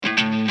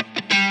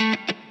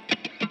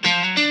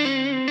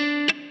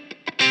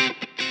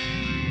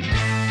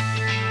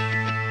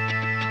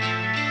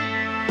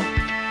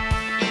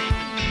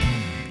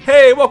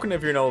Hey, welcome to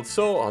If You're an Old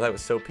Soul. Oh, that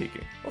was so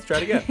peaking. Let's try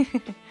it again.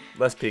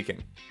 Less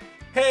peaking.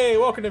 Hey,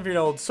 welcome to If You're an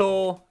Old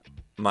Soul.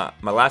 My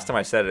last time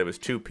I said it was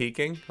too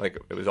peaking. Like,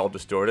 it was all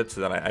distorted,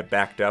 so then I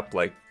backed up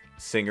like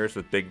singers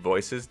with big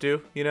voices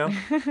do, you know?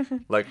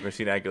 Like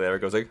Christina Aguilera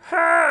goes like,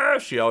 ha!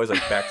 She always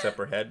like backs up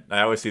her head.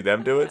 I always see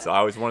them do it, so I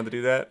always wanted to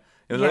do that.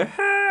 It was like,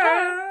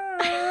 ha!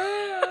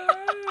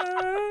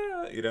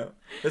 You know?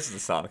 This is the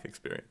sonic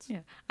experience.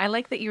 Yeah. I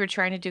like that you were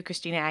trying to do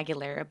Christina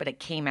Aguilera, but it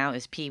came out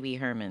as Pee Wee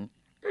Herman.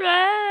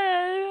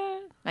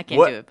 I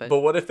can't do it, but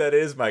what if that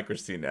is my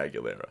Christina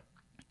Aguilera?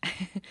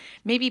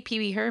 maybe Pee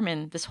Wee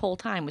Herman this whole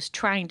time was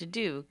trying to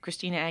do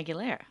Christina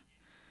Aguilera.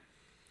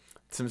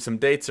 Some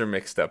dates are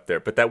mixed up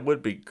there, but that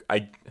would be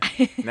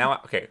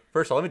okay.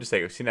 First of all, let me just say,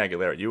 Christina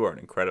Aguilera, you are an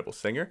incredible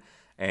singer,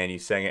 and you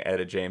sang at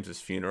Etta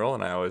James's funeral,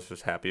 and I always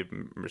was happy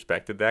and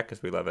respected that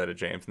because we love Etta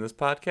James in this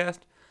podcast.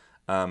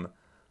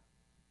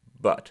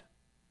 But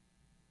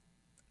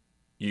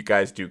you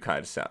guys do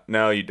kind of sound.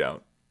 No, you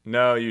don't.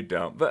 No, you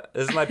don't. But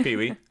this is my Pee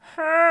Wee.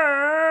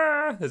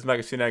 This is my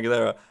Christina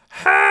Aguilera.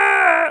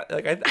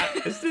 Like,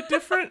 is it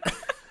different?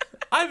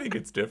 I think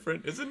it's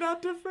different. Is it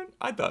not different?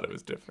 I thought it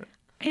was different.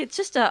 It's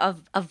just a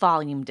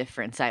volume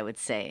difference, I would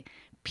say.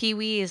 Pee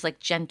Wee is like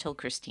gentle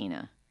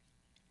Christina.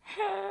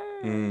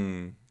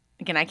 Again,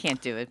 I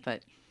can't do it,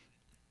 but.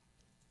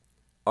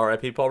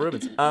 R.I.P. Paul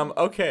Rubens.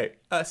 Okay.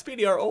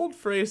 Speedy, our old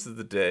phrase of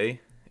the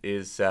day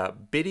is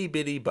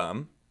Biddy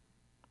Bum.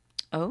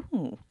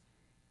 Oh.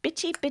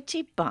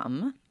 Bitty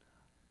bum.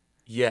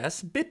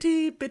 Yes,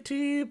 Biddy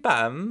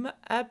Bum.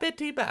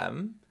 Biddy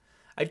Bum.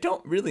 I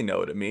don't really know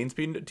what it means,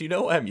 but do you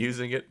know why I'm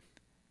using it?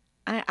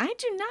 I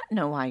do not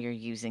know why you're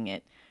using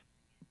it.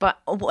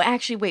 But,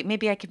 actually, wait,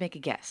 maybe I could make a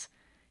guess.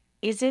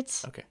 Is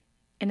it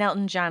an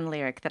Elton John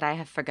lyric that I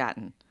have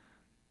forgotten?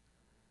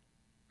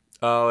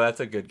 Oh,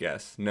 that's a good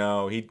guess.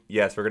 No,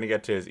 yes, we're going to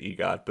get to his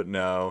EGOT, but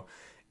no.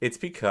 It's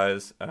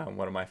because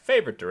one of my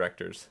favorite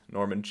directors,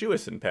 Norman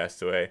Jewison,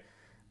 passed away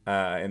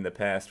in the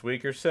past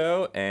week or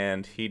so,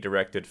 and he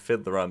directed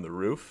Fiddler on the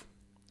Roof.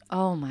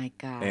 Oh, my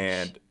gosh.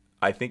 And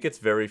I think it's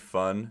very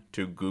fun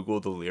to Google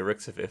the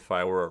lyrics of If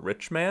I Were a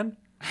Rich Man,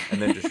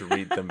 and then just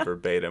read them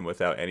verbatim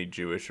without any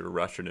Jewish or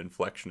Russian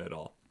inflection at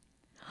all.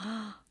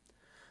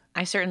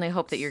 I certainly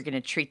hope that you're going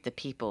to treat the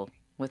people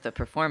with a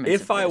performance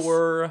If of this. I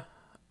were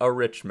a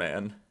rich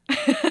man.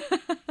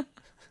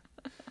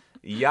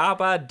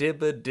 Yabba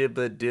dibba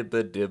dibba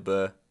dibba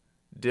dibba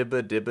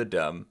dibba dibba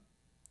dum.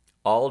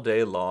 All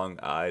day long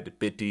I'd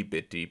bitty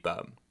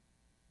bum.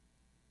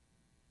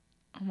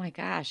 Oh my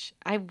gosh.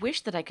 I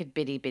wish that I could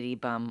bitty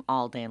bum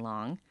all day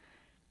long.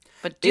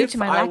 But due to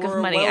my lack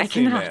of money, I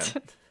cannot.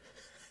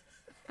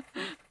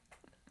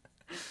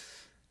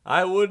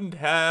 I wouldn't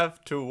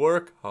have to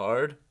work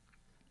hard.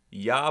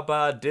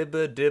 Yabba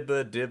dibba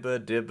dibba dibba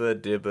dibba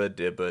dibba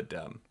dibba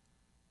dum.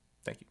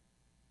 Thank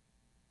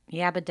you.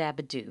 Yabba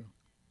dabba doo.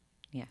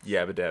 Yes.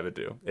 Yabba dabba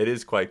doo. It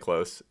is quite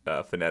close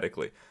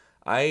phonetically.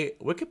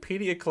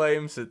 Wikipedia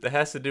claims that it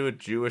has to do with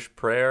Jewish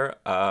prayer.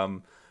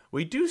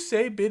 We do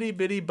say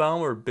biddy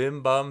bum or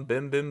bim bum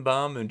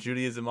in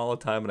Judaism all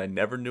the time, and I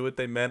never knew what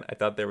they meant. I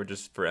thought they were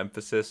just for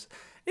emphasis.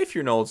 If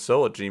you're an old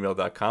soul at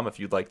gmail.com if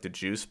you'd like to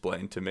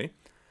Jew-splain to me.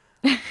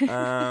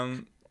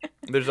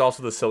 There's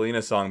also the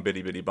Selena song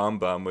Biddy Bum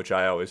Bum, which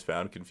I always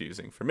found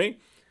confusing for me.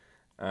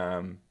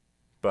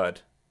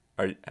 But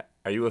are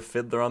you a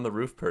Fiddler on the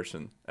Roof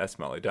person, S.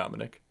 Molly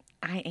Dominic?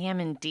 I am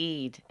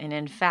indeed. And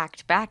in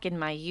fact, back in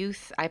my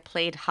youth, I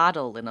played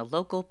Hoddle in a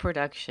local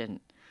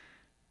production.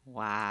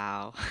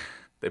 Wow.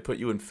 They put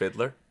you in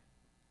Fiddler?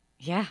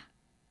 Yeah.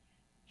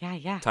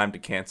 Time to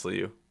cancel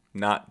you.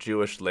 Not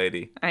Jewish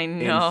lady. I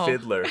know. In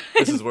Fiddler.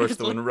 This is worse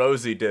than when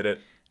Rosie did it.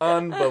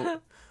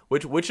 Unbelievable.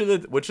 Which of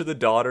the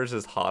daughters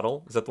is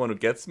Hoddle? Is that the one who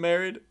gets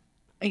married?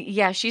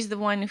 Yeah, she's the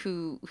one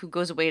who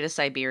goes away to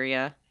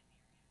Siberia.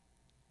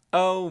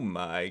 Oh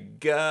my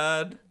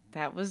God.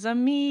 That was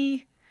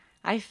me.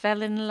 I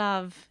fell in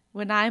love.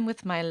 When I'm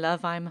with my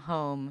love, I'm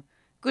home.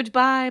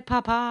 Goodbye,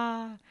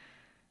 Papa.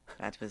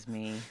 That was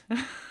me.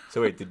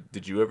 So wait,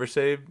 did you ever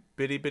say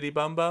Biddy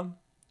Bum Bum?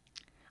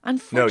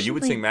 Unfortunately. No, you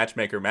would sing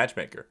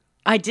Matchmaker.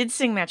 I did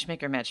sing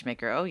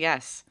Matchmaker. Oh,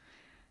 yes.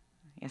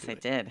 Yes, I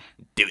did.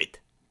 Do it.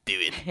 Do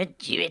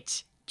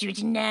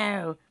it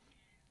now.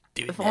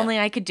 If only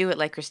I could do it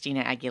like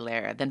Christina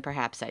Aguilera, then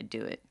perhaps I'd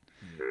do it.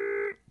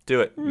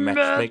 Do it.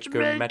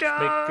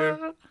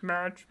 Matchmaker.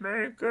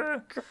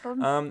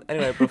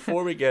 Anyway,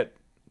 before we get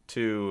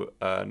to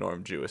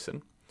Norm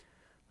Jewison,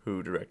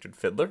 who directed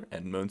Fiddler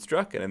and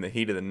Moonstruck and In the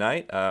Heat of the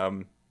Night,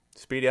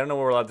 Speedy, I don't know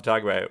what we're allowed to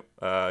talk about.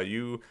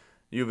 You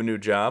have a new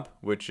job,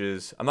 which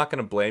is, I'm not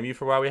going to blame you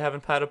for why we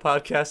haven't had a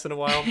podcast in a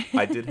while.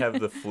 I did have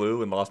the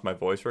flu and lost my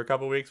voice for a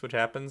couple weeks, which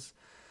happens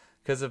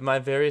because of my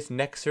various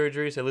neck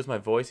surgeries. I lose my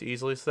voice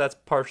easily, so that's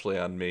partially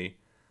on me.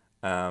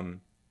 And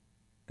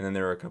then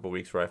there were a couple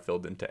weeks where I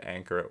filled into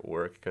anchor at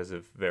work because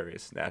of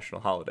various national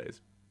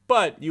holidays.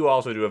 But you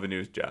also do have a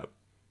news job.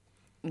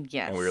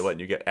 Yes. And we were letting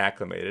you get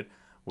acclimated.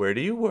 Where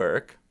do you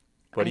work?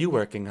 What are you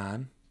working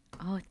on?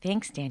 Oh,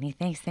 thanks, Danny.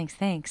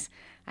 Thanks.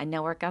 I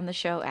now work on the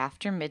show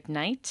After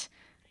Midnight.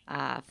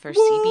 for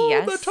Whoa,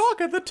 CBS. the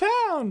talk of the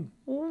town.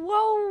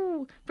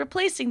 Whoa!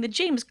 Replacing the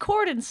James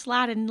Corden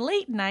slot in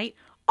late night.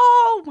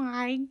 Oh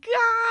my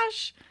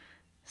gosh!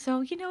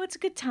 So, it's a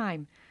good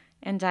time.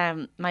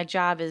 And my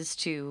job is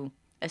to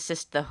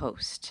assist the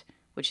host,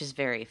 which is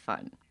very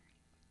fun.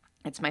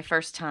 It's my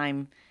first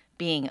time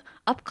being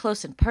up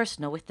close and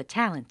personal with the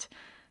talent.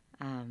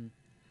 And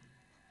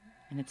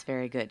it's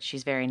very good.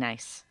 She's very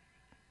nice.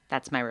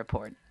 That's my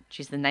report.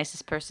 She's the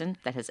nicest person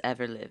that has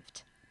ever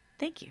lived.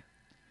 Thank you.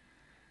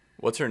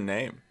 What's her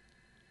name?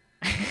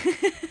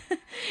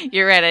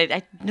 You're right.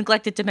 I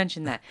neglected to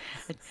mention that.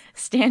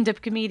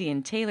 Stand-up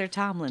comedian Taylor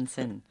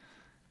Tomlinson.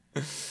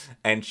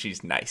 And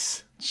she's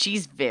nice.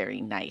 She's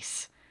very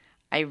nice.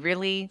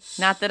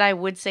 Not that I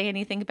would say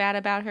anything bad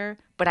about her,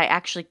 but I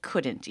actually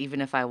couldn't,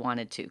 even if I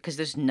wanted to, because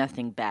there's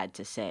nothing bad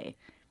to say.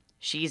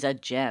 She's a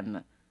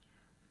gem.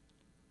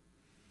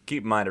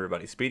 Keep in mind,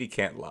 everybody, Speedy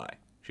can't lie.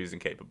 She's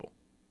incapable.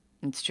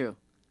 It's true.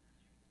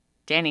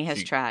 Danny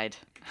has tried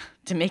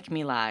to make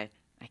me lie.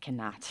 I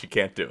cannot. She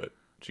can't do it.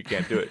 She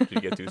can't do it. She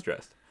get too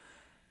stressed.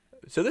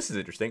 So this is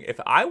interesting. If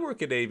I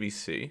work at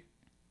ABC...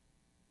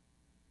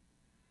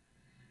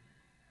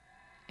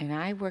 And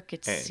I work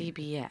at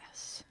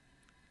CBS.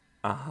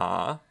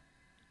 Uh-huh.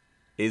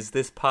 Is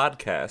this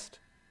podcast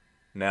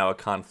now a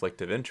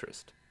conflict of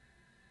interest?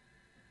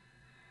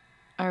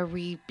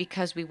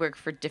 Because we work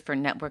for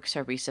different networks,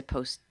 are we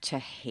supposed to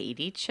hate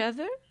each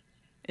other?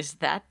 Is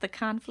that the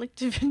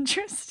conflict of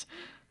interest?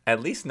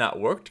 At least not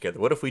work together.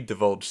 What if we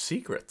divulge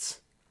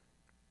secrets?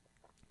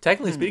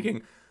 Technically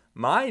speaking,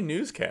 my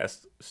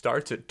newscast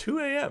starts at 2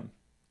 a.m.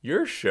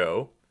 Your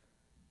show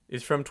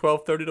is from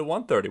 12:30 to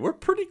 1:30. We're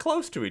pretty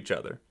close to each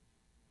other.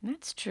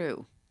 That's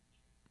true.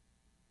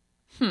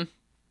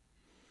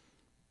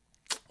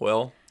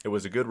 Well, it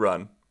was a good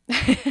run.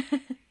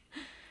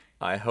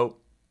 I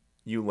hope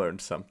you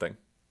learned something,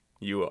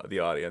 you, the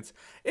audience.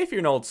 If you're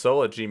an old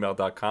soul at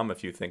gmail.com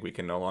if you think we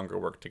can no longer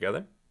work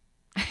together.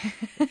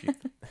 If you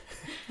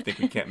think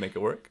we can't make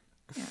it work.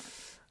 Yeah.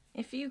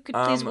 If you could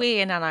please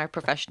weigh in on our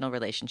professional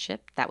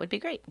relationship, that would be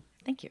great.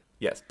 Thank you.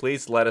 Yes,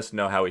 please let us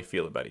know how we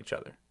feel about each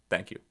other.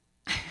 Thank you.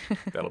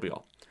 That'll be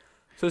all.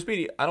 So,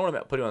 Speedy, I don't want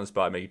to put you on the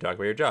spot and make you talk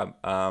about your job.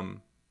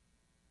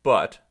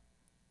 But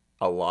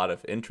a lot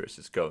of interest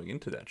is going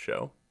into that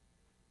show.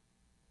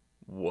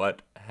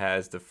 What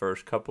has the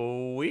first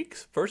couple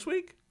weeks? First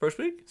week?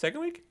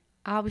 Second week?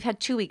 We've had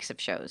 2 weeks of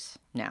shows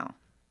now.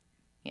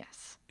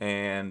 Yes.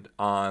 And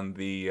on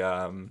the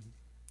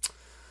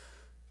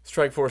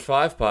Strike Force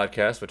 5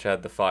 podcast, which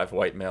had the 5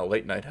 white male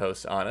late night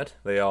hosts on it,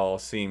 they all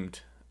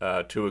seemed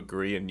to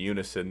agree in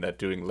unison that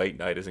doing late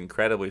night is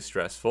incredibly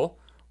stressful,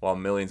 while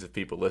millions of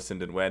people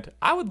listened and went,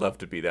 I would love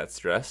to be that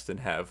stressed and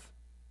have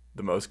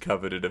the most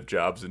coveted of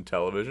jobs in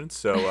television.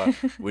 So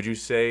would you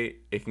say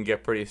it can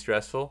get pretty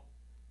stressful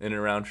in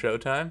and around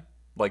showtime,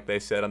 like they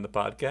said on the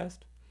podcast?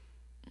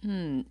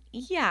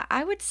 Yeah,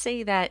 I would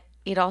say that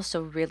it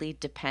also really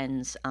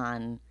depends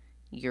on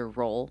your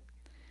role.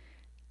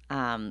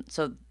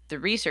 So the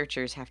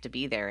researchers have to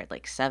be there at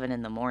like 7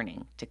 in the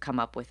morning to come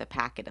up with a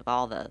packet of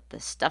all the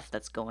stuff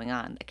that's going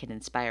on that can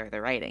inspire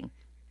the writing.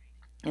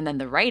 And then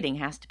the writing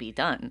has to be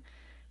done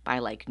by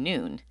like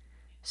noon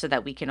so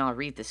that we can all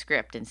read the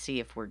script and see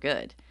if we're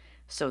good.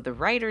 So the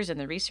writers and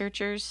the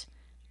researchers,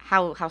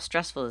 how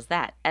stressful is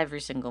that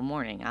every single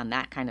morning on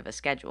that kind of a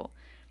schedule?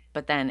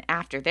 But then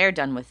after they're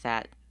done with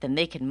that, then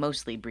they can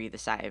mostly breathe a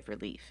sigh of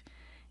relief.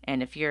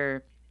 And if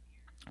you're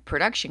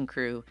production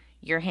crew,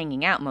 you're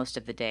hanging out most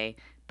of the day.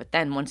 But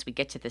then once we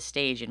get to the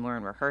stage and we're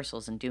in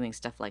rehearsals and doing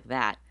stuff like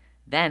that,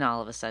 then all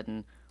of a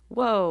sudden,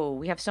 whoa,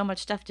 we have so much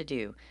stuff to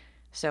do.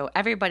 So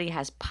everybody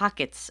has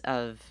pockets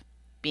of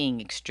being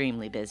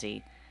extremely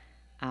busy.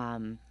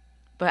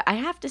 But I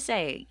have to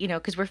say,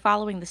 because we're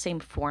following the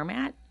same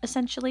format,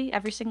 essentially,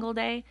 every single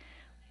day,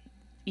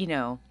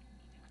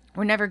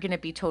 we're never going to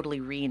be totally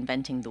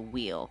reinventing the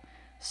wheel.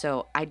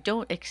 So I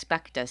don't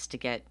expect us to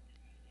get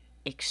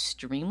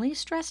extremely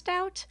stressed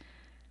out.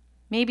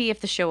 Maybe if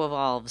the show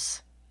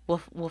evolves,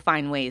 we'll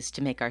find ways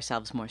to make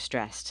ourselves more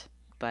stressed.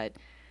 But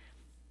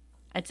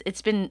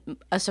it's been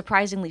a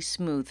surprisingly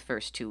smooth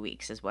first 2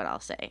 weeks, is what I'll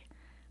say.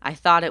 I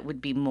thought it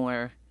would be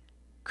more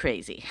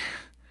crazy.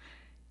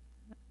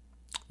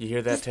 You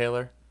hear that,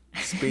 Taylor?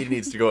 Speed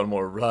needs to go on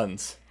more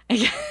runs.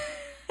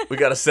 We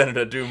got to send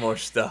her to do more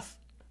stuff.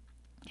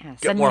 Yeah,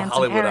 get more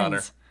Hollywood on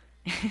her.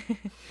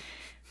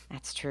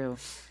 That's true.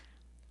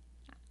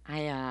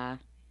 I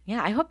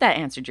hope that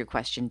answered your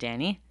question,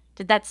 Danny.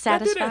 Did that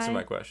satisfy? That did answer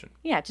my question.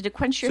 Yeah, did it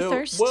quench your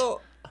thirst?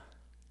 Well,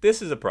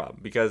 this is a problem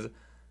because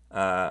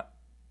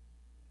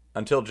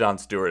until Jon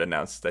Stewart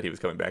announced that he was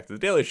coming back to The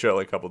Daily Show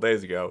like a couple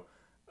days ago,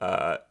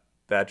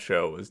 that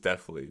show was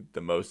definitely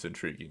the most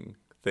intriguing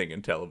thing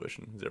in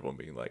television. Is everyone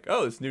being like,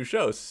 oh, this new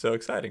show is so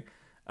exciting.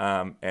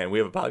 And we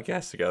have a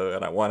podcast together,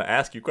 and I want to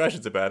ask you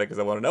questions about it because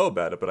I want to know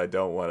about it, but I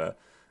don't want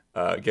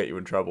to get you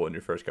in trouble in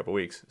your first couple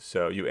weeks.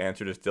 So you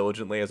answered as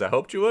diligently as I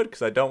hoped you would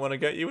because I don't want to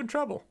get you in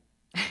trouble.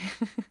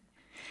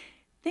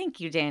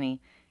 Thank you,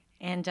 Danny.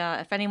 And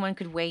if anyone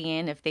could weigh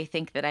in if they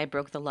think that I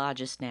broke the law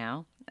just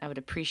now, I would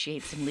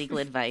appreciate some legal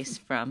advice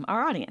from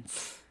our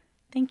audience.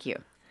 Thank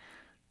you.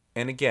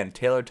 And again,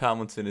 Taylor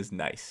Tomlinson is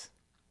nice.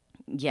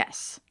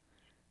 Yes.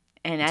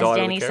 And That's as all I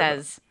really Danny care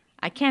says,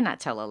 I cannot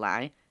tell a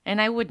lie,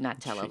 and I would not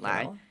tell a She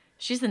lie. cannot.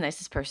 She's the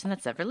nicest person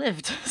that's ever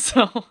lived.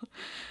 So,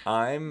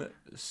 I'm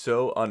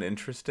so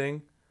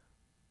uninteresting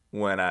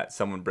when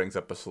someone brings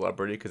up a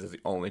celebrity because it's the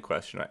only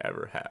question I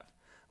ever have.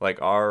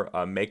 Like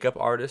our makeup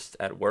artists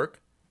at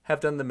work have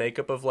done the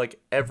makeup of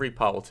like every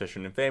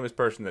politician and famous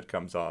person that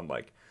comes on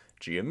like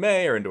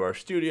GMA or into our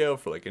studio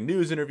for like a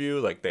news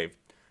interview. They've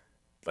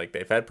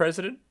had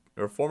President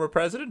or former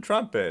President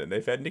Trump in, and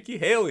they've had Nikki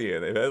Haley,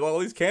 and they've had all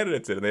these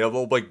candidates in, and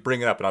they'll like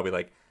bring it up, and I'll be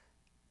like,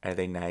 "Are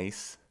they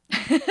nice?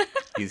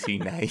 Is he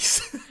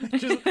nice?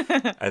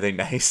 Are they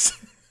nice?"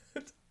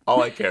 That's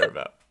all I care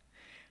about.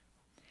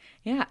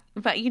 yeah.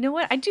 But you know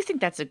what? I do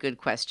think that's a good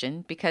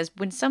question because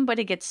when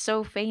somebody gets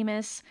so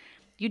famous,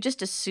 you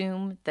just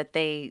assume that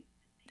they,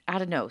 I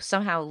don't know,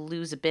 somehow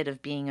lose a bit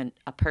of being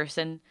a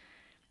person.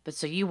 But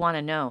so you want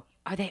to know,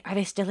 are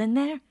they still in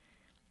there?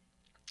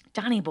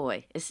 Donnie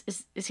Boy,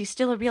 is he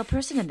still a real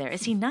person in there?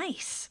 Is he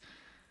nice?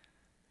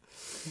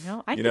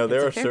 I think that's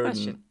There a are fair certain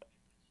question.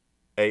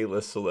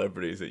 A-list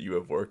celebrities that you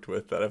have worked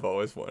with that I've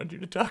always wanted you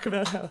to talk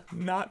about how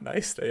not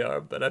nice they are,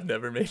 but I've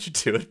never made you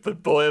do it.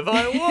 But boy, if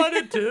I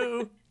wanted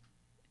to.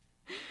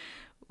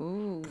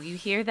 Ooh, you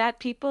hear that,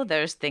 people?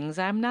 There's things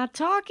I'm not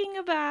talking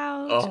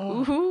about.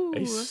 Oh,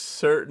 a Ooh.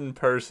 certain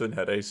person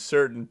had a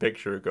certain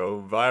picture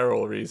go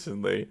viral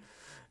recently,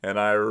 and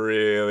I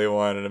really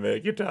wanted to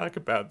make you talk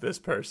about this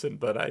person,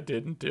 but I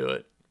didn't do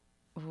it.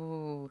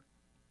 Ooh.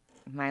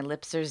 My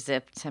lips are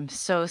zipped. I'm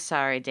so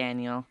sorry,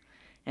 Daniel,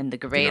 and the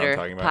Do you know what I'm greater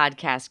talking about?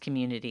 podcast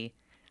community.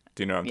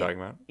 Do you know what I'm Yeah. talking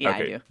about? Yeah, I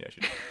Okay, do. yeah,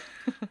 she does.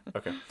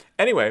 Okay.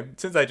 Anyway,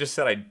 since I just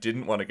said I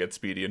didn't want to get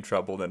Speedy in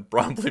trouble, then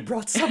promptly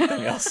brought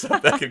something else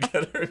up that could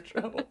get her in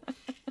trouble.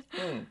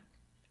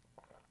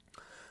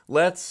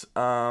 Let's,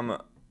 I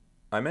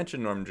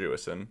mentioned Norman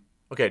Jewison.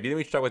 Okay, do you think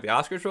we should talk about the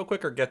Oscars real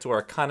quick or get to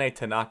our Kane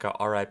Tanaka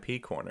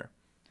RIP corner?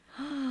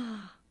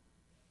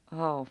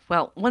 Oh,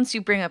 well, once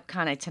you bring up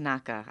Kane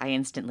Tanaka, I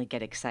instantly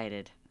get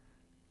excited.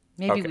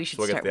 Maybe Okay, we so should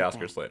we'll get start to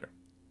the with that. Oscars later.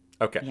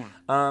 Okay.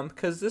 Yeah.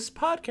 Because this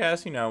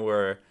podcast,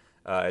 where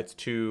it's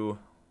two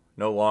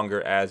no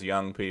longer as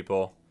young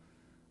people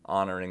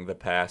honoring the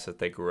past that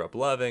they grew up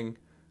loving,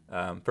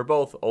 for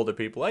both older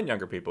people and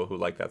younger people who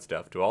like that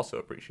stuff to also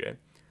appreciate.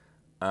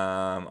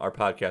 Our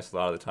podcast a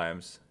lot of the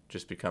times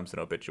just becomes an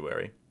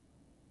obituary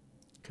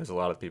because a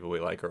lot of the people we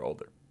like are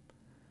older.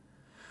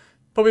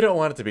 But we don't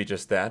want it to be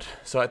just that,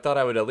 so I thought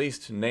I would at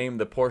least name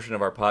the portion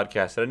of our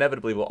podcast that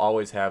inevitably will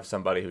always have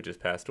somebody who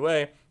just passed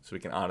away, so we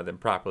can honor them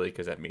properly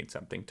because that means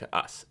something to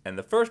us. And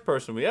the first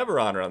person we ever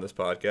honor on this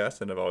podcast,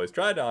 and I've always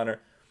tried to honor,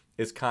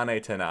 is Kane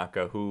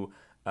Tanaka, who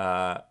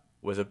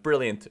was a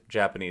brilliant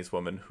Japanese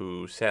woman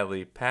who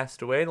sadly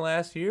passed away in the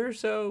last year or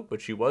so,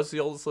 but she was the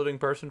oldest living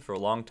person for a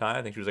long time.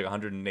 I think she was like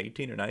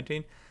 118 or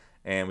 19.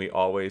 And we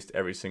always,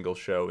 every single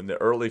show, in the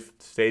early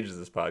stages of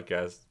this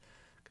podcast,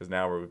 because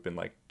now we've been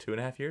like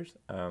 2.5 years.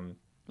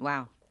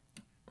 Wow.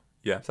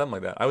 Yeah, something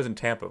like that. I was in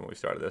Tampa when we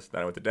started this.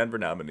 Then I went to Denver.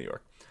 Now I'm in New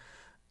York.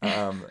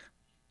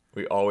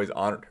 We always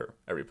honored her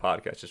every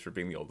podcast just for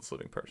being the oldest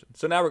living person.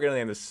 So now we're going to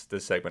name this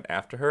segment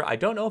after her. I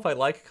don't know if I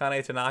like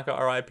Kane Tanaka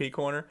RIP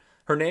Corner.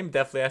 Her name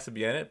definitely has to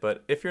be in it,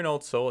 but if you're an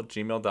old soul at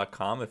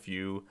gmail.com, if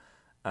you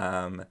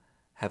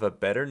have a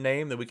better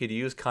name that we could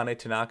use Kane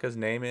Tanaka's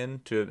name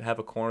in to have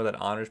a corner that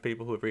honors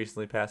people who have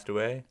recently passed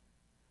away,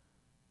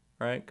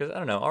 right? Because, I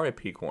don't know,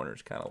 RIP Corner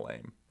is kind of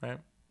lame, right?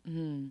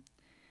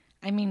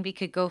 I mean, we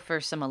could go for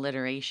some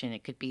alliteration.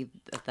 It could be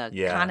the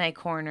Yeah. Kane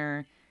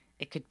Corner.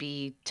 It could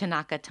be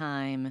Tanaka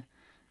Time.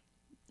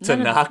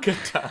 Tanaka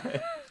time.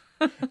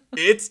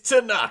 It's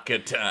Tanaka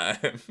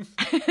time.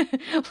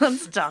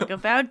 Let's talk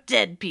about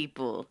dead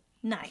people.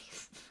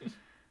 Nice.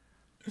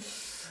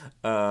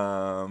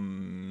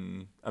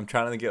 I'm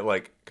trying to get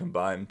like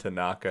combined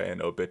Tanaka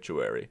and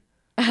obituary.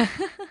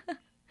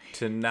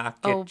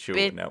 Tanaka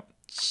no.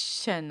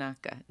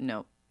 Tanaka.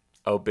 No.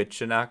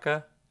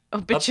 Obichanaka?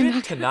 A bit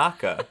Obichanaka.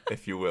 Tanaka,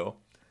 if you will.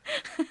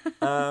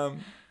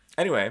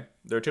 Anyway,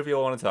 there are two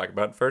people I want to talk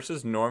about. First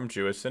is Norm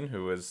Jewison,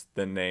 who is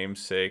the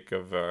namesake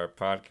of our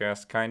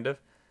podcast, kind of.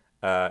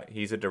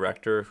 He's a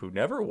director who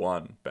never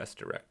won Best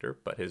Director,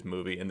 but his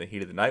movie In the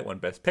Heat of the Night won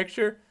Best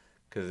Picture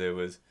because it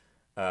was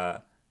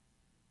the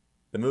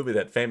movie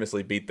that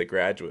famously beat The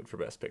Graduate for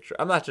Best Picture.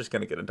 I'm not just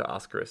going to get into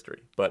Oscar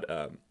history, but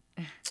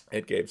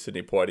it gave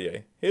Sidney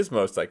Poitier his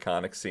most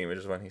iconic scene, which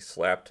is when he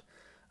slapped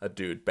a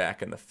dude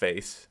back in the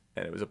face,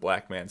 and it was a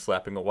black man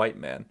slapping a white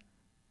man,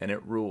 and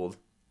it ruled.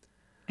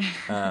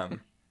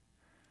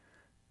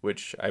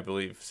 Which I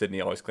believe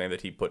Sidney always claimed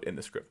that he put in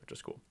the script, which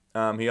is cool.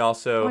 He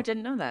also I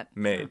didn't know that.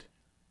 made.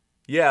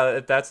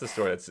 Yeah, that's the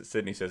story. That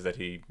Sidney says that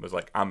he was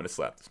like, I'm going to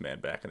slap this man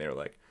back. And they were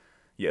like,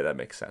 yeah, that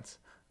makes sense.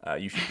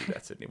 You should do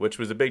that, Sidney, which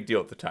was a big deal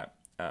at the time.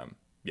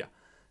 Yeah.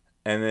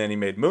 And then he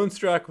made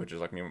Moonstruck, which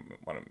is like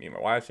one of me and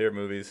my wife's favorite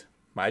movies.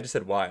 I just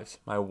said wives.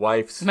 My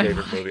wife's My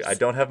favorite movie. I wives.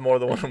 don't have more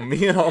than one.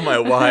 Me and all my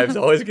wives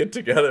always get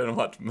together and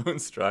watch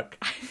Moonstruck,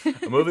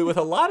 a movie with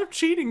a lot of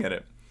cheating in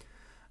it.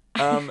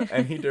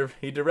 And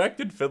he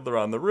directed Fiddler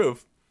on the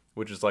Roof,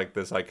 which is like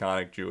this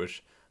iconic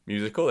Jewish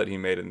musical that he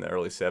made in the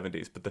early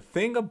 70s. But the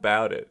thing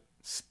about it,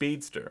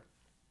 Speedster.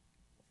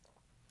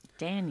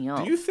 Daniel.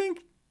 Do you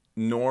think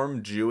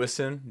Norm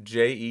Jewison,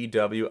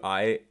 Jewison,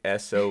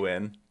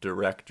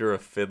 director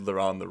of Fiddler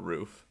on the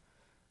Roof,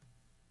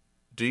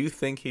 do you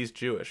think he's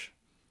Jewish?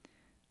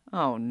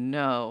 Oh,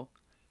 no.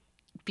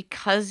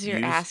 Because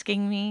you're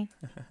asking me?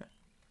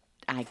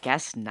 I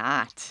guess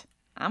not.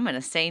 I'm going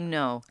to say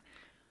no.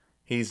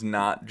 He's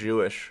not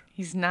Jewish.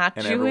 He's not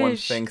and Jewish. And everyone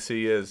thinks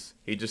he is.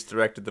 He just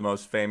directed the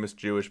most famous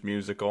Jewish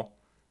musical.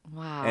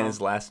 Wow. And his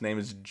last name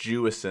is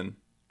Jewison.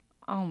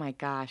 Oh, my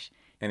gosh.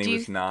 And he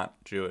was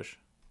not Jewish.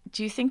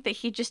 Do you think that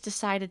he just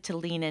decided to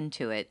lean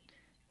into it?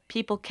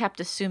 People kept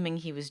assuming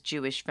he was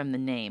Jewish from the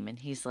name, and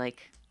he's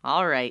like,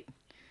 all right.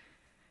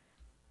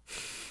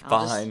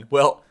 Fine.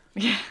 Well,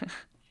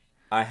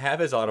 I have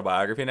his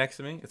autobiography next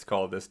to me. It's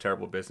called This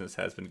Terrible Business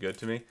Has Been Good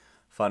to Me.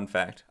 Fun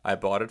fact, I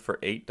bought it for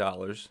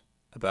 $8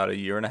 about a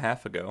year and a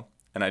half ago,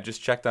 and I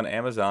just checked on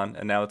Amazon,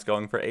 and now it's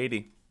going for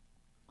 $80.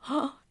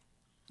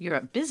 You're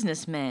a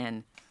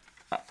businessman.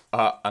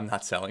 I'm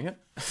not selling it.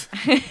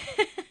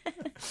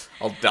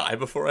 I'll die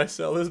before I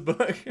sell this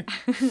book.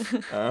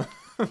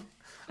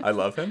 I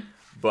love him,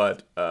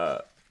 but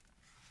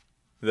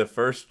the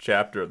first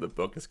chapter of the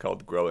book is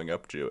called Growing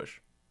Up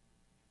Jewish.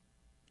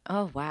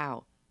 Oh,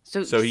 wow.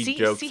 So he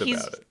jokes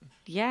about it.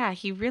 Yeah,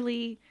 he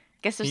really, I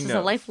guess this is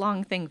a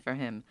lifelong thing for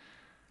him.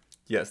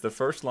 Yes, the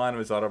first line of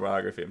his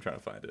autobiography, I'm trying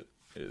to find it,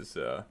 is,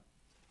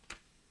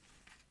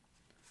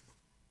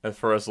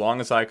 for as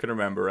long as I can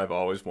remember, I've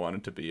always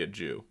wanted to be a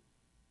Jew.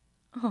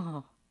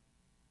 Oh.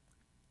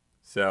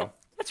 So.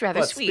 That's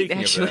rather sweet,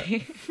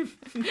 actually.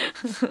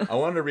 I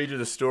wanted to read you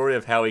the story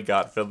of how he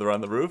got Fiddler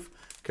on the Roof,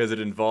 because it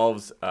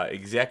involves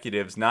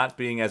executives not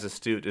being as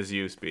astute as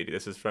you, Speedy.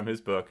 This is from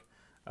his book,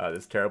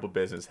 This Terrible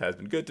Business Has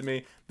Been Good to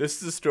Me. This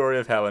is the story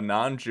of how a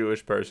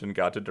non-Jewish person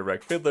got to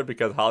direct Fiddler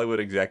because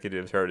Hollywood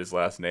executives heard his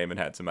last name and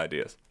had some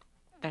ideas.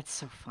 That's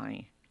so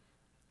funny.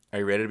 Are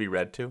you ready to be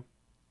read to?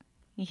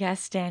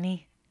 Yes,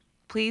 Danny.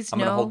 Please I'm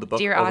know, hold the book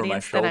dear over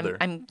audience, my that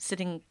I'm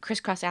sitting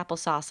crisscross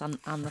applesauce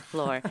on the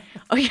floor.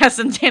 Oh, yes,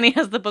 and Danny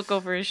has the book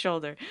over his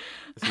shoulder.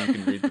 So you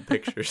can read the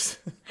pictures.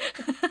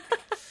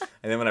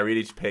 And then when I read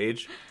each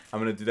page,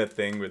 I'm going to do that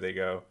thing where they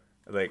go,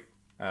 they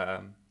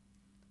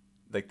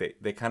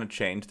kind of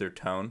change their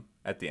tone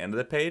at the end of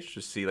the page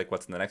to see like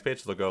what's in the next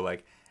page. So they'll go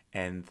like,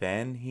 and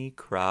then he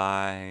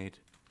cried.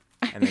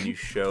 And then you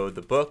show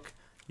the book.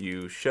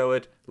 You show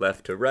it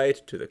left to right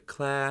to the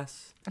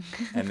class.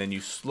 And then you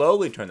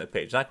slowly turn the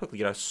page. Not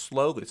quickly,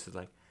 slowly. So it's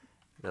like,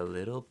 the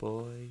little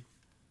boy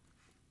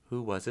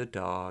who was a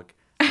dog.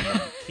 And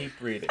then keep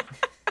reading.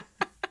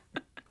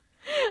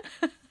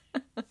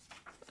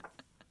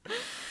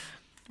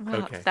 Wow,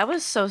 okay. That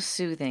was so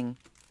soothing.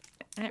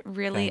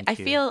 I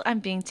feel I'm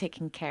being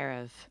taken care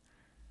of.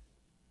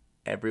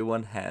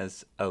 Everyone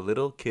has a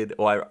little kid.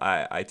 Well,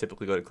 I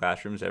typically go to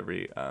classrooms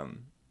every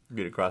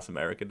Read Across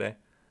America Day.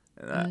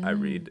 And I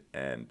read,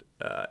 and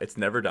it's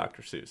never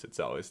Dr. Seuss. It's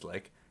always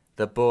like,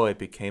 the boy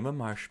became a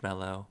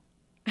marshmallow.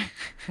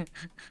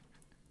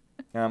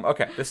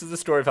 Okay, this is the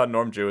story of how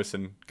Norm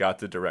Jewison got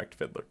to direct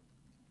Fiddler.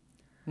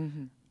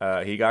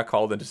 Mm-hmm. He got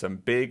called into some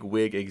big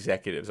wig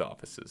executives'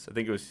 offices. I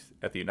think it was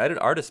at the United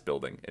Artists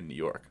Building in New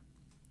York.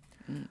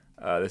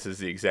 This is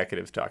the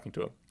executives talking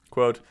to him.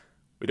 Quote,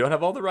 "We don't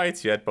have all the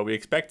rights yet, but we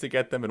expect to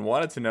get them and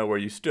wanted to know where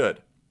you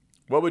stood.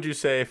 What would you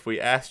say if we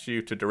asked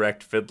you to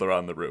direct Fiddler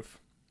on the Roof?"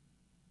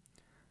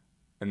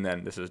 And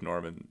then this is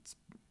Norman's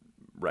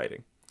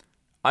writing.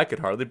 "I could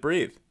hardly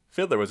breathe.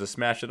 Fiddler was a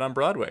smash hit on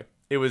Broadway.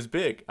 It was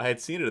big. I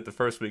had seen it at the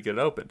first week it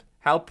opened.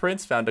 Hal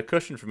Prince found a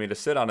cushion for me to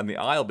sit on in the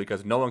aisle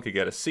because no one could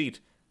get a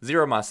seat.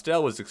 Zero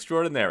Mostel was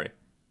extraordinary.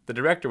 The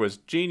director was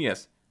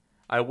genius.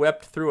 I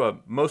wept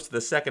through most of the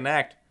second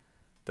act.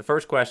 The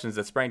first questions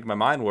that sprang to my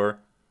mind were,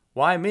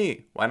 why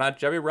me? Why not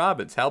Jerry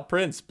Robbins, Hal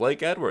Prince,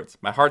 Blake Edwards?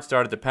 My heart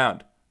started to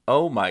pound.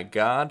 Oh my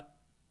God.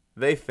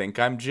 They think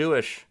I'm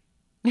Jewish."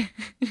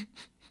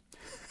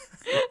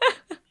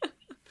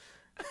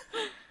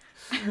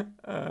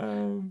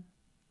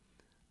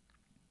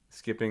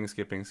 Skipping.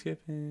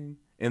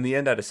 In the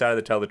end, I decided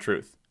to tell the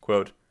truth.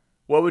 Quote,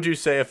 "What would you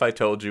say if I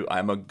told you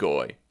I'm a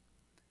goy?"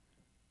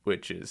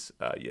 Which is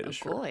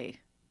Yiddish. A goy?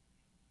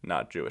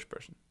 Not Jewish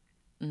person.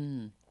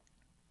 Do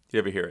you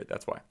ever hear it?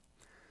 That's why.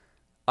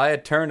 I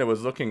had turned and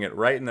was looking it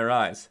right in their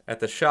eyes. At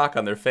the shock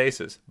on their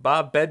faces,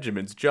 Bob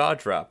Benjamin's jaw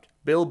dropped.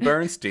 Bill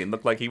Bernstein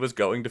looked like he was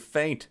going to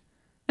faint.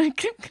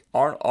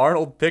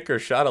 Arnold Picker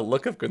shot a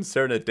look of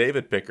concern at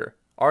David Picker.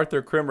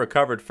 Arthur Krim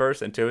recovered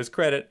first, and to his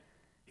credit,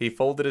 he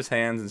folded his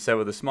hands and said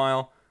with a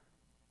smile,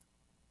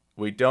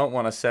 "We don't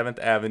want a 7th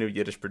Avenue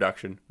Yiddish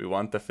production. We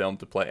want the film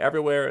to play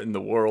everywhere in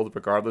the world,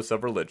 regardless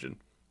of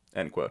religion."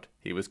 End quote.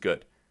 He was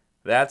good.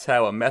 That's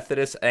how a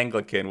Methodist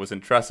Anglican was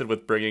entrusted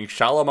with bringing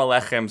Shalom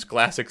Aleichem's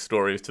classic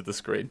stories to the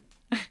screen.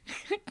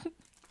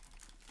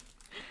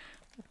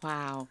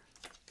 Wow.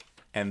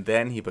 And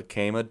then he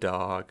became a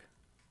dog.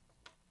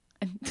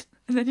 And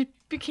then it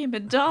became a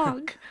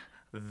dog.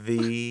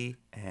 The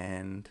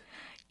end.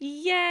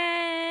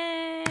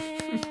 Yay!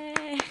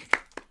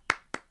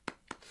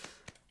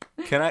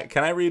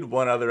 Can I read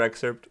one other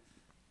excerpt?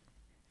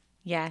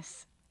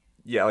 Yes.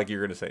 Yeah, like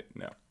you're gonna say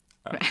no.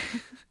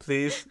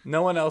 Please,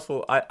 no one else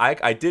will.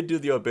 I did do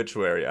the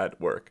obituary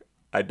at work.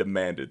 I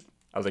demanded.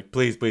 I was like,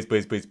 please, please,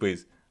 please, please,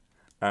 please.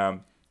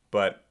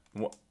 But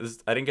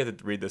I didn't get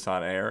to read this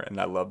on air, and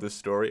I love this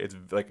story. It's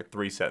like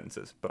 3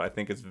 sentences, but I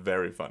think it's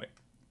very funny.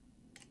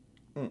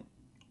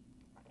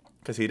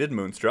 Because he did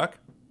Moonstruck,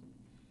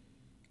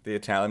 the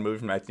Italian movie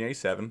from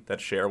 1987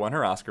 that Cher won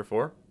her Oscar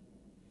for.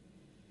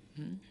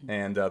 Mm-hmm.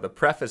 And the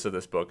preface of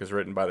this book is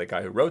written by the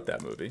guy who wrote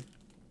that movie,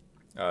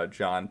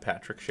 John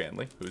Patrick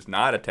Shanley, who's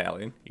not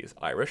Italian. He is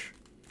Irish.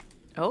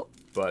 Oh.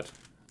 But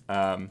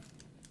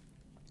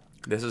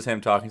this is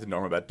him talking to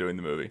Norm about doing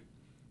the movie.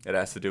 It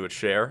has to do with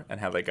Cher and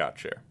how they got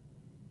Cher.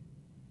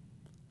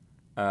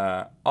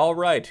 All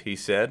right, he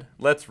said.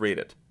 Let's read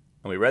it.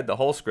 And we read the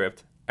whole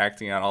script,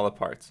 acting out all the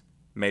parts.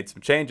 Made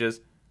some changes,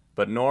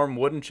 but Norm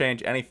wouldn't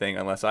change anything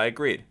unless I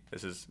agreed.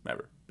 This is,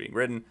 remember, being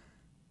written.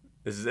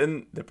 This is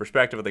in the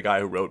perspective of the guy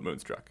who wrote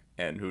Moonstruck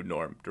and who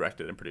Norm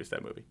directed and produced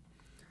that movie.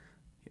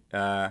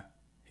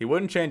 He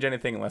wouldn't change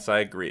anything unless I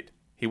agreed.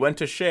 He went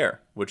to Cher.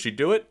 Would she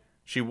do it?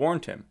 She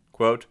warned him,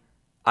 quote,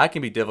 I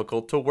can be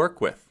difficult to work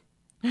with,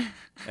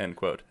 end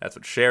quote. That's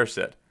what Cher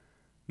said.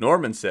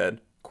 Norman said,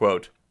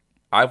 quote,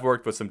 I've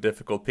worked with some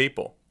difficult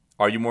people.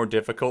 Are you more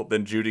difficult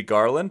than Judy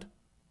Garland?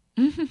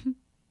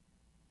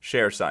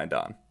 Cher signed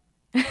on.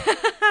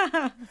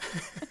 That's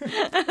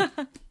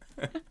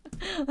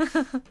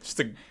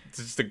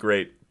just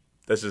great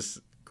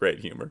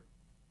humor.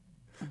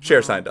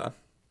 Cher signed on.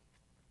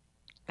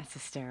 That's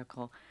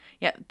hysterical.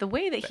 Yeah, the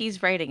way that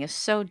he's writing is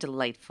so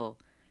delightful.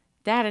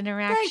 That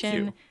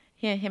interaction,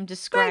 him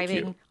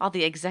describing all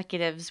the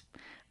executives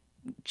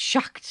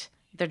shocked,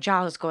 their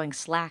jaws going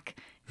slack.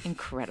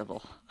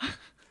 Incredible.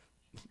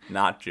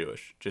 Not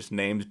Jewish, just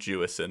named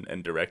Jewison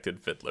and directed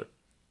Fiddler.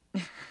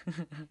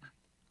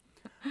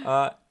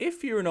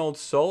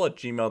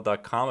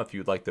 IfYou'reAnOldSoul@gmail.com if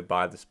you'd like to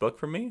buy this book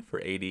from me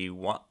for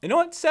 $81. You know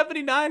what?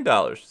 $79.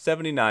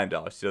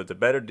 $79. So it's a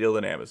better deal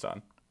than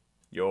Amazon.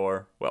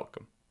 You're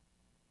welcome.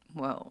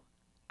 Whoa.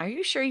 Are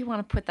you sure you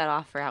want to put that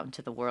offer out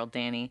into the world,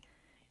 Danny?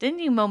 Didn't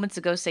you moments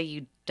ago say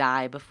you'd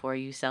die before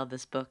you sell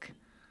this book?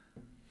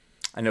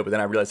 I know, but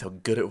then I realized how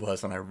good it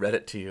was when I read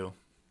it to you.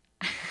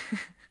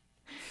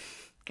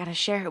 Gotta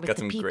share it with the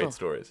people. Got some great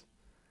stories.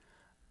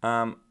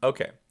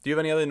 Okay. Do you have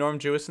any other Norm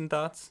Jewison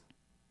thoughts?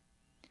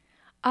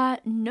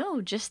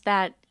 No, just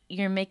that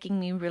you're making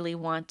me really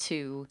want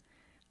to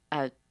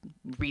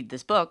read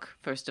this book,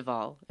 first of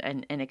all,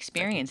 and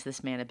experience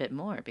this man a bit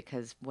more,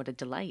 because what a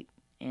delight.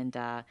 And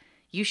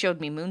you showed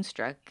me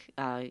Moonstruck,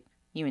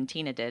 you and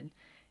Tina did,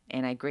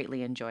 and I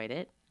greatly enjoyed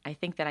it. I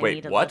think that I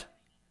need a... Wait, what?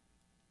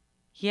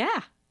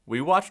 Yeah.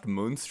 We watched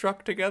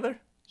Moonstruck together?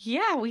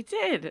 Yeah, we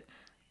did.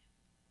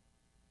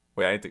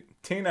 Wait, I need to...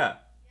 Tina!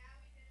 Yeah,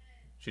 we did.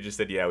 She just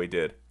said, yeah, we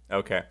did.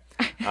 Okay.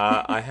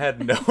 I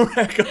had no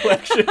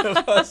recollection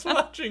of us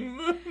watching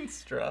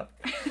Moonstruck.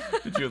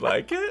 Did you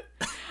like it?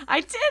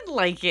 I did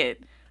like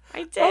it.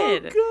 I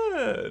did. Oh,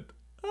 good.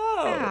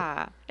 Oh.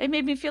 Yeah. It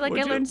made me feel like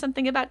I learned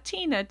something about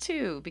Tina,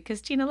 too,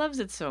 because Tina loves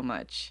it so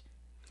much.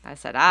 I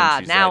said, now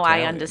Italian.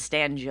 I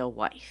understand your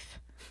wife.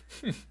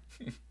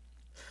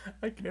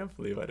 I can't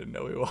believe I didn't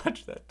know we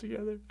watched that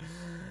together.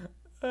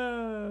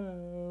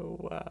 Oh,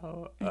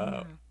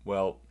 wow.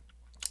 Well,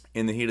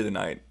 In the Heat of the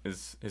Night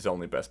is his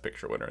only Best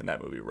Picture winner, and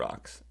that movie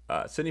rocks.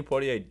 Sidney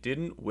Poitier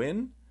didn't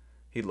win.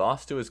 He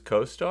lost to his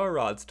co-star,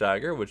 Rod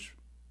Steiger, which,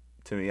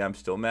 to me, I'm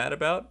still mad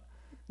about.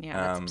 Yeah,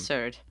 that's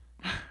absurd.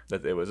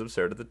 That it was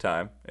absurd at the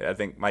time. I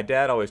think my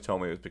dad always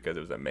told me it was because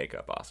it was a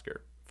makeup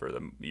Oscar for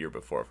the year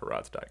before for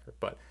Rod Steiger.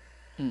 But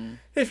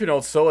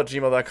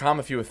IfYou'reAnOldSoul@gmail.com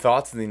if you have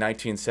thoughts in the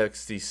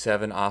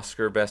 1967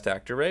 Oscar Best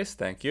Actor race.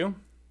 Thank you.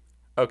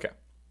 Okay.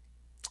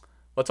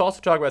 Let's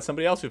also talk about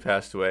somebody else who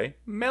passed away,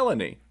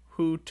 Melanie,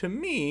 who, to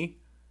me,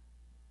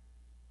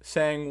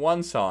 sang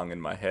one song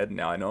in my head.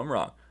 Now I know I'm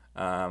wrong.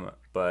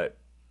 But,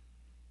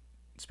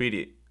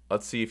 Speedy,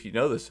 let's see if you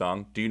know the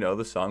song. Do you know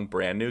the song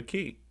Brand New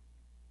Key?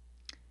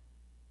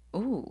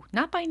 Ooh,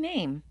 not by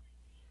name.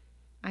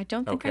 I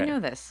don't think I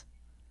know this.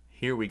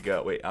 Here we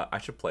go. Wait, I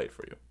should play it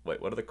for you.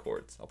 Wait, what are the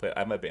chords? I'll play it. I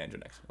have my banjo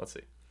next. Let's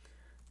see.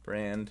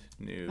 Brand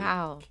New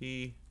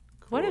Key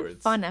chords. What a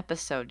fun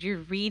episode. You're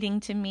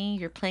reading to me.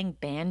 You're playing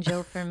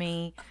banjo for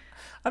me.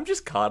 I'm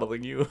just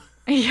coddling you.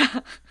 Yeah.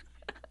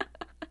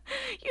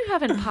 You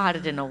haven't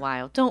potted in a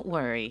while. Don't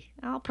worry.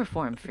 I'll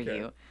perform for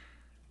you.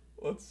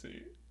 Let's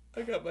see.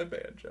 I got my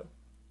banjo.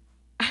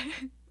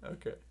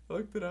 Okay. I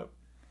looked it up.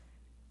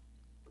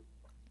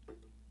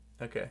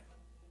 Okay.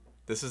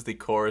 This is the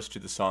chorus to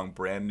the song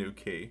Brand New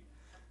Key.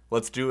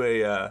 Let's do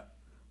I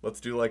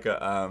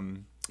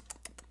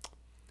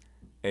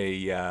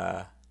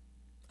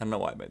don't know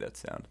why I made that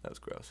sound. That was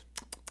gross.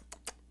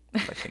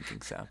 My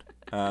thinking sound.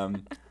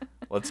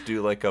 Let's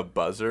do like a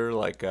buzzer,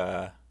 like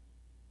a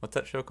what's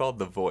that show called?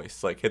 The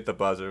Voice. Like, hit the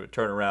buzzer,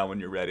 turn around when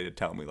you're ready to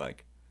tell me,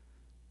 like,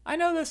 I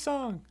know this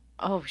song.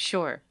 Oh,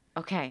 sure.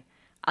 Okay.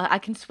 I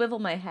can swivel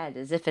my head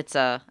as if it's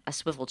a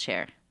swivel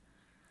chair.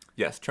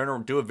 Yes, turn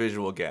around, do a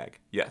visual gag.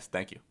 Yes,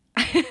 thank you.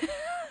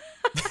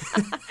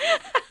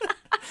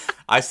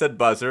 I said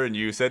buzzer, and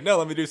you said, no,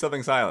 let me do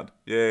something silent.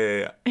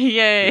 Yeah.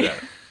 Yay.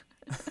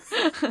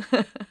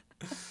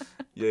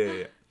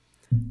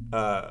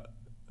 Yeah.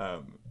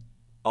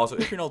 Also,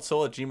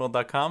 IfYou'reAnOldSoul at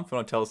gmail.com if you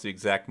want to tell us the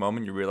exact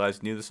moment you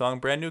realized you knew the song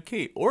Brand New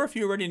Key. Or if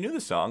you already knew the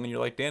song and you're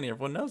like, Danny,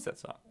 everyone knows that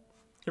song.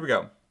 Here we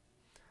go.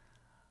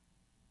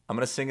 I'm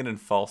going to sing it in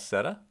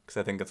falsetto because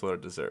I think that's what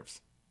it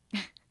deserves.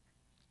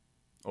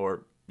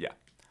 Or, yeah.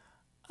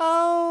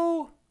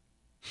 Oh.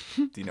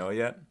 Do you know it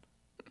yet?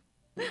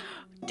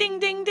 Ding,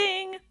 ding,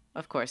 ding.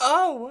 Of course.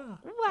 Oh,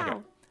 wow.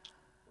 Okay.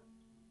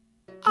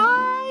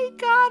 I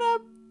got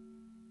a...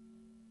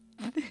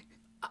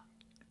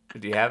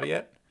 Do you have it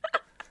yet?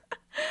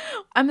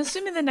 I'm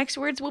assuming the next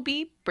words will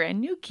be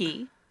brand new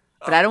key,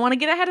 but I don't want to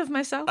get ahead of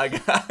myself. I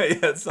got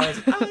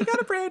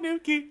a brand new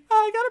key.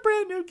 I got a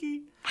brand new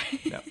key.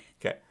 No,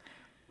 okay.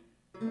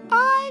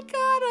 I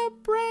got a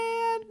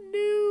brand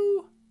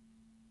new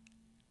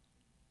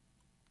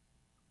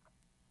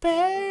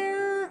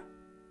pair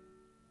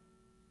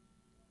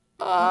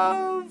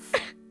of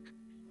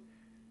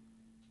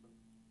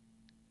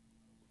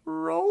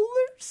roller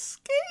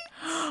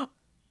skates.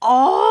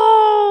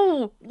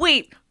 Oh,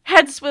 wait.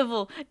 Head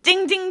swivel.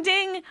 Ding, ding,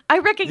 ding. I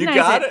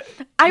recognize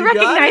it. I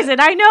recognize it.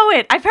 I know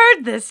it. I've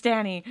heard this,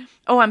 Danny.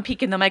 Oh, I'm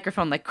peeking the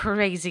microphone like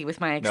crazy with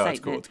my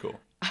excitement. No, it's cool.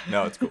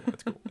 No, it's cool.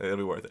 It'll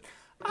be worth it.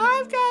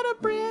 I've got a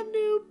brand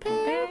new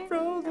pair of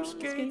roller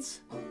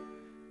skates.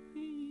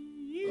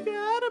 You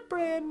got a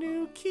brand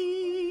new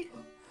key.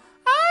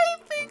 I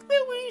think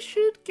that we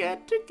should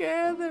get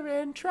together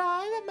and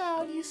try them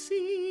out, you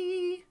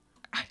see.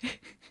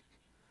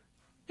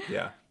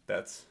 Yeah,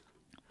 that's...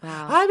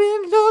 Wow. I've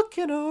been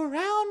looking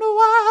around a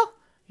while.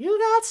 You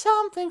got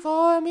something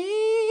for me.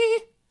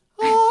 Oh,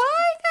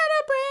 I got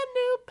a brand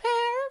new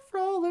pair of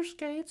roller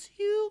skates.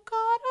 You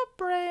got a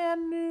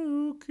brand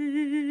new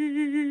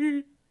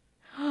key.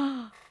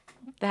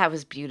 That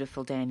was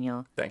beautiful,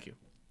 Daniel. Thank you.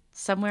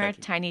 Somewhere Thank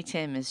you. Tiny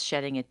Tim is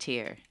shedding a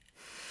tear.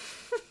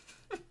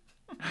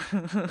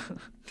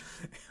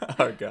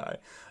 Our guy.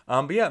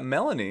 But yeah,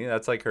 Melanie,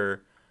 that's like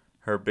her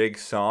big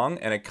song,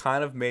 and it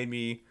kind of made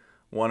me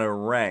want to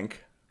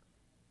rank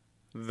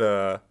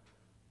the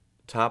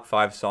top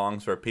 5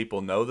 songs where people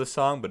know the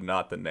song but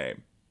not the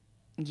name.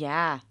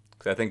 Yeah.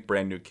 Because I think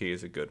Brand New Key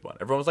is a good one.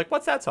 Everyone was like,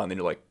 what's that song? Then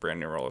you're like, Brand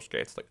New Roller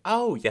Skates. Like,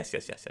 oh, yes.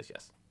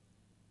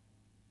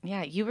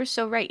 Yeah, you were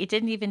so right. It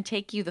didn't even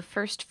take you the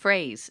first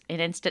phrase. It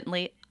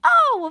instantly,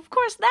 oh, of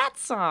course, that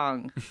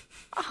song.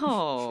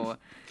 Oh.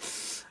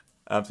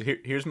 So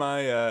here's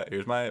my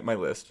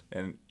list.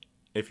 And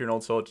if you're an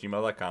old soul at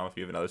gmail.com, if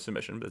you have another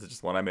submission, this is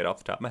just one I made off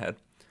the top of my head,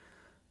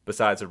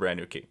 besides a Brand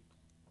New Key.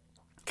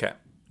 Okay,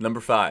 number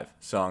 5,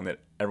 song that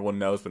everyone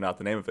knows but not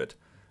the name of it.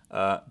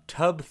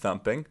 Tub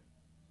Thumping.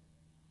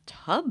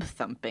 Tub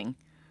Thumping?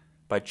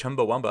 By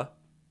Chumbawamba.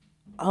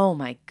 Oh,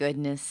 my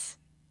goodness.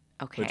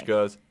 Okay. Which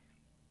goes,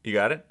 you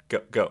got it?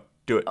 Go.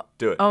 Do it.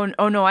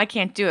 Oh, no, I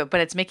can't do it,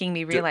 but it's making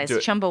me realize do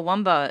it.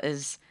 Chumbawamba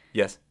is...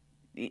 Yes.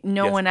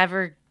 No one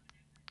ever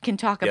can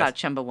talk Yes. about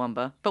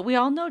Chumbawamba, but we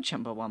all know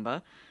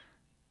Chumbawamba.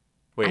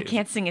 Wait, I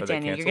can't sing it,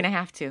 Daniel. You're going to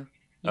have to.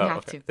 You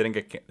have to.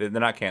 They're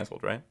not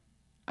canceled, right?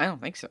 I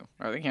don't think so.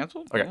 Are they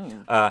canceled? Okay.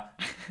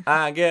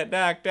 I get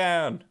knocked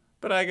down,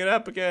 but I get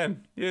up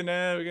again. You're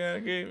never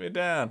gonna keep me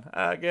down.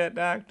 I get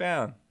knocked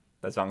down.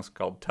 That song's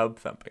called Tub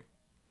Thumping.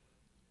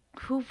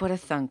 Who would have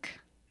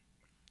thunk?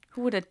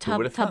 Who would have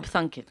tub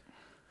thunk it?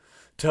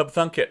 Tub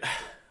Thunk It.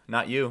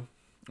 Not you.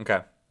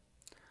 Okay.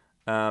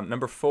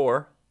 Number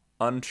 4,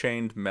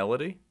 Unchained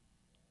Melody.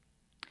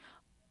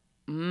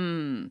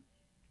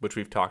 Which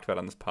we've talked about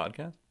on this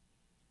podcast.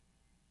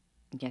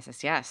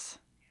 Yes.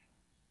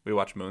 We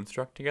watched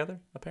Moonstruck together,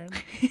 apparently.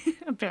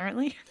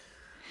 Apparently.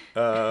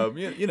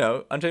 You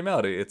know, Unchained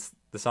Melody. It's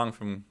the song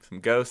from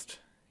Ghost,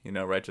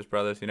 Righteous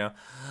Brothers,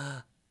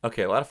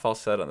 Okay, a lot of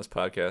falsetto on this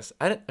podcast.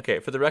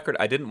 For the record,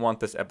 I didn't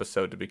want this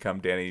episode to become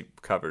Danny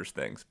covers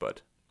things,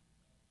 but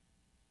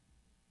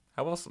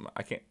how else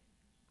I can't.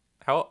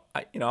 I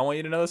want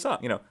you to know the song.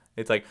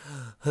 It's like,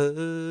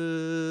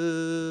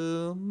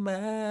 oh,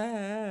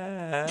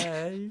 my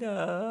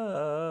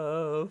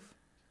love.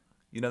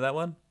 You know that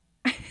one?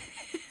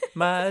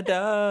 My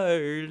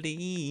darling,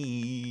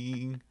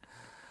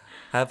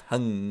 I've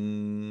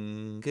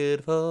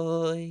hungered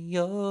for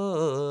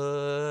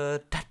your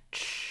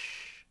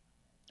touch.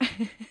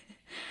 Do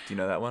you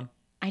know that one?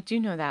 I do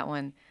know that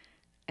one.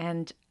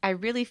 And I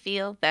really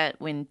feel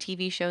that when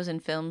TV shows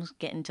and films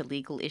get into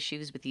legal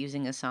issues with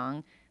using a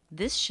song,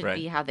 this should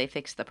be how they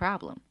fix the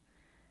problem.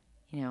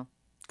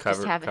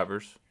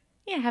 Covers.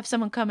 Yeah, have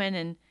someone come in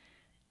and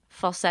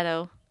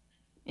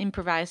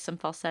improvise some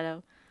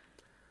falsetto.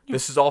 Yeah.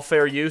 This is all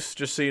fair use,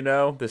 just so you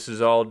know. This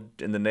is all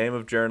in the name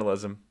of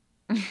journalism.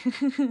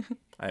 I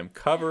am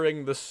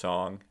covering the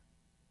song.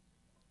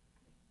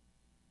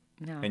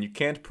 No. And you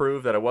can't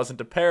prove that it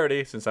wasn't a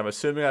parody since I'm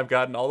assuming I've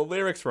gotten all the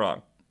lyrics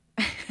wrong.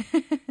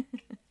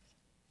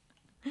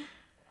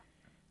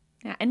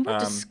 Yeah, and we're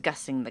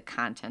discussing the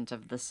content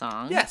of the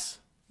song.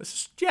 Yes.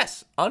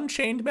 Yes.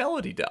 Unchained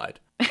Melody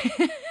died.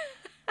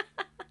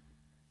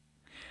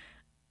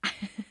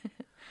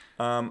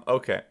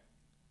 Okay.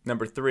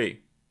 Number 3.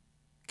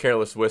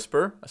 Careless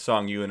Whisper, a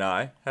song you and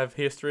I have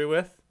history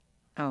with.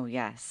 Oh,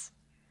 yes.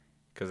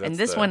 And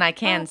this one I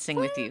can sing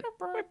with you.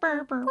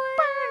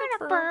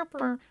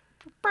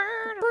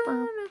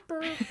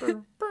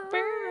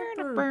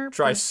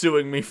 Try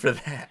suing me for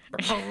that.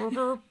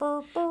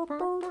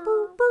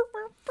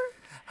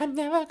 I'm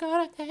never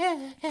gonna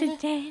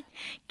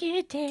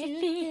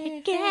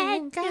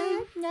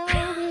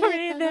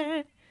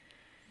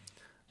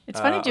It's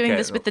funny doing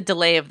this with the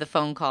delay of the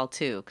phone call,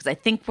 too, because I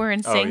think we're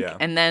in sync,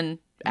 and then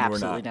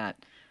absolutely not.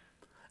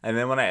 And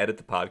then when I edit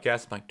the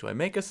podcast, I'm like, do I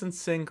make us in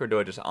sync, or do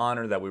I just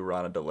honor that we were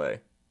on a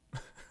delay?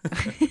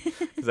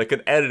 Because I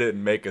could edit it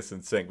and make us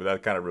in sync, but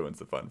that kind of ruins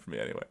the fun for me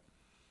anyway.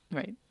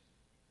 Right.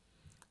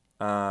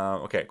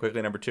 Okay,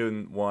 quickly, number 2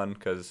 and 1,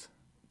 because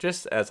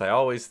just as I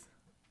always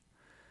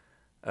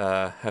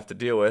have to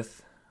deal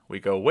with, we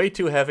go way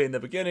too heavy in the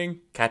beginning,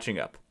 catching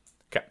up.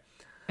 Okay.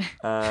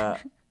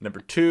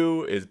 Number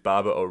 2 is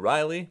Baba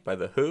O'Reilly by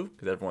The Who,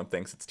 because everyone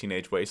thinks it's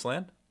Teenage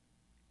Wasteland.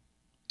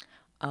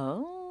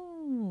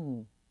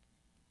 Oh.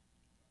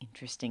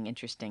 Interesting.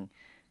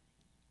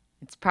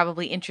 It's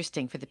probably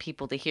interesting for the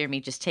people to hear me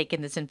just take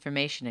in this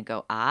information and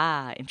go,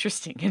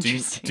 interesting.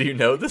 Do you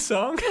know the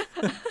song?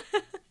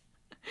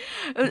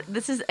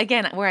 This is,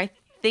 again, where I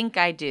think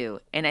I do.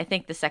 And I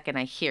think the second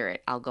I hear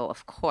it, I'll go,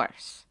 of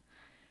course.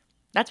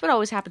 That's what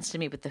always happens to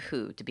me with The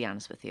Who, to be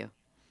honest with you.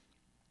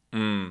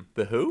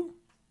 The Who?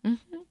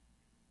 Mm-hmm.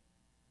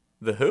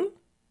 The Who?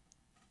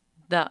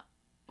 The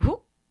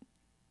Who?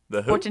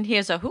 The Who? Horton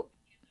hears a Who?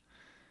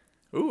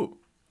 Ooh.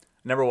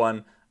 Number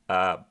 1,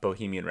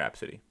 Bohemian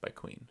Rhapsody by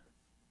Queen.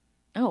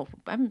 Oh,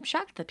 I'm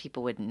shocked that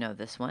people wouldn't know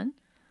this one.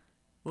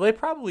 Well, they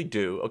probably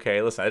do.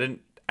 Okay, listen, I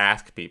didn't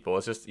ask people.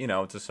 It's just,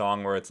 it's a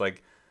song where it's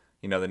like,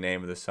 the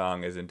name of the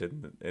song isn't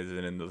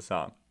in the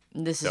song.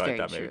 This is very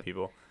true. Maybe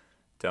people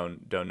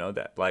don't know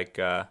that. Like,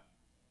 yeah.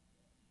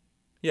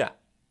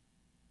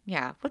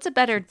 Yeah. What's a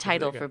better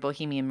title for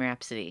Bohemian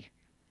Rhapsody?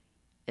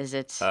 Is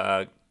it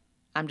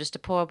I'm Just a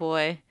Poor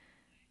Boy?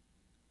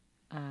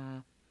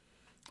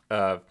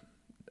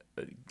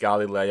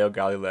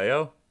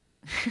 Galileo.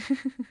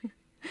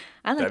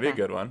 I like That'd be a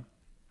good one.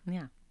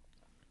 Yeah.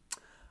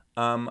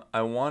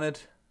 I wanted,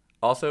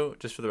 also,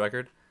 just for the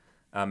record,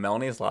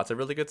 Melanie has lots of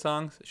really good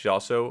songs. She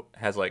also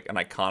has like an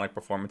iconic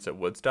performance at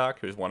Woodstock.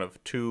 She was one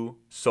of 2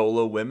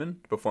 solo women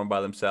to perform by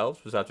themselves.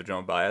 It was after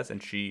Joan Baez,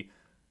 and she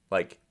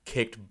like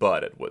kicked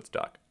butt at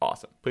Woodstock.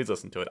 Awesome. Please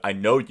listen to it. I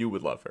know you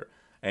would love her.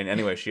 And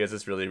anyway, she has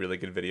this really, really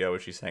good video where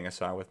she sang a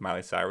song with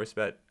Miley Cyrus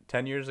about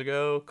 10 years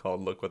ago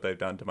called Look What They've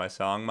Done to My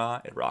Song,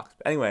 Ma. It rocks.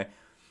 But anyway,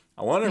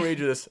 I want to read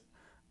you this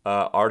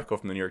article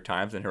from the New York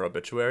Times in her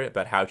obituary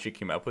about how she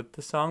came up with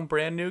the song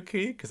Brand New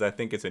Key, because I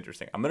think it's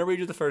interesting. I'm going to read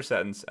you the first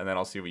sentence, and then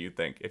I'll see what you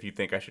think, if you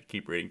think I should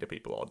keep reading to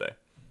people all day.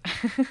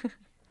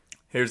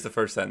 Here's the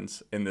first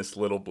sentence in this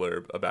little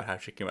blurb about how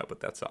she came up with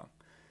that song.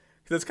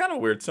 Because it's kind of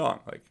a weird song.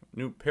 Like,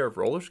 new pair of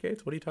roller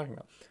skates? What are you talking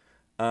about?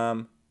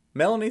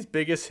 Melanie's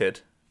biggest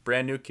hit,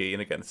 Brand New Key,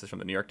 and again, this is from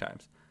the New York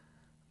Times,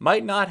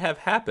 might not have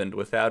happened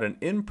without an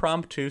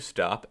impromptu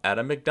stop at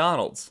a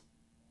McDonald's.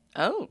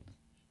 Oh.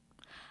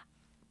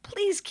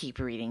 Please keep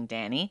reading,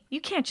 Danny.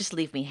 You can't just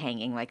leave me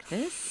hanging like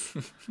this.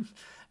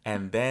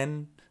 And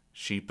then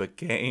she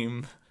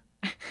became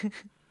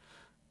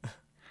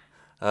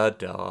a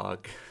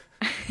dog.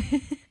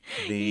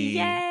 The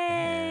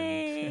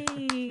Yay!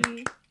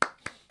 end.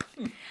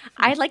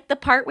 I like the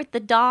part with the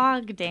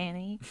dog,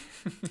 Danny.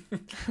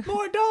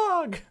 More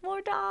dog!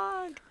 More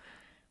dog.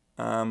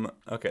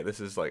 Okay, this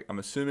is like, I'm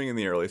assuming in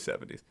the early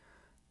 70s.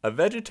 A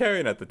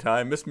vegetarian at the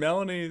time, Miss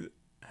Melanie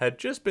had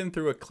just been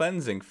through a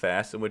cleansing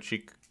fast in which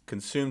she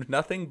consumed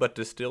nothing but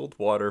distilled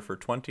water for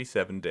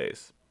 27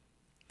 days.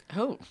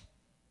 Oh.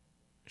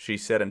 She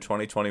said in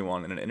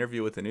 2021 in an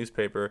interview with the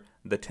newspaper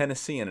The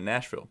Tennessean in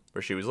Nashville,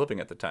 where she was living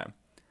at the time.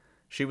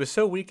 She was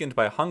so weakened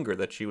by hunger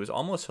that she was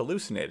almost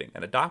hallucinating,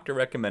 and a doctor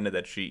recommended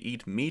that she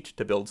eat meat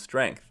to build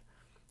strength.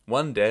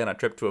 One day, on a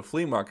trip to a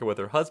flea market with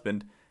her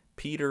husband,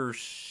 Peter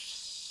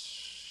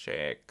Shakarick,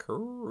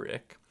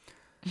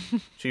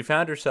 she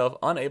found herself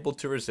unable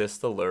to resist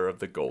the lure of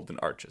the golden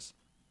arches.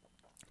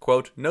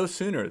 Quote, no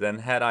sooner than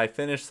had I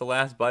finished the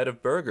last bite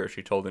of burger,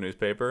 she told the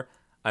newspaper,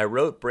 I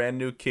wrote Brand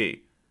New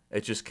Key.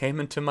 It just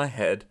came into my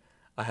head.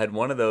 I had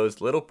one of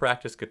those little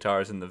practice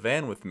guitars in the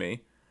van with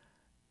me,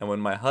 and when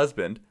my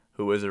husband,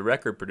 who was a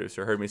record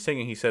producer, heard me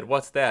singing, he said,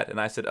 what's that?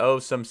 And I said, oh,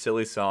 some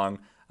silly song.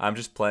 I'm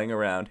just playing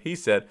around. He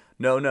said,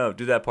 no,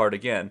 do that part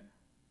again.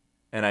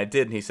 And I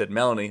did, and he said,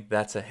 Melanie,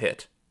 that's a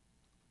hit.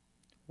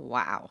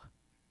 Wow.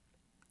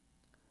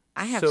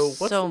 I have so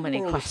so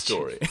many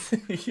questions.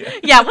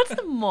 Yeah, what's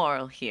the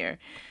moral here?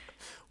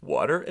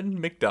 Water and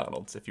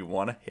McDonald's if you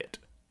want a hit.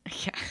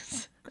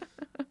 Yes.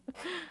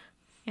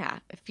 Yeah,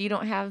 if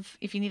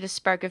you need a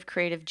spark of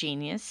creative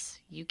genius,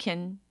 you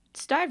can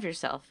starve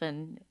yourself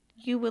and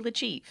you will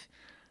achieve.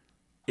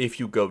 If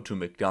you go to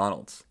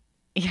McDonald's,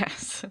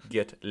 Yes.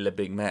 get Le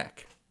Big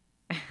Mac.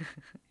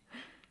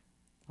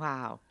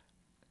 Wow.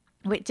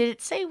 Wait, did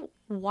it say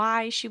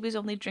why she was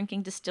only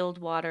drinking distilled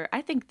water?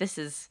 I think this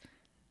is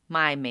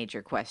my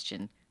major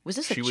question. Was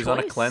this a She was on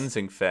a choice?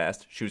 cleansing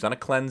fast. She was on a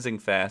cleansing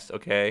fast,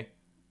 okay?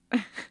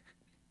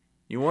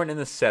 You weren't in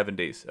the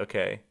 70s,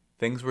 okay?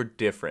 Things were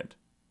different.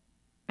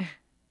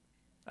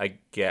 I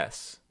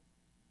guess.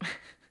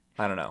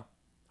 I don't know.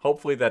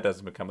 Hopefully that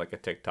doesn't become like a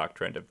TikTok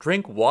trend of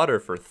drink water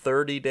for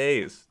 30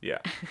 days. Yeah.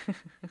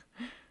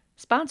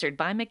 Sponsored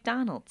by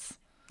McDonald's.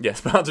 Yeah,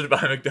 sponsored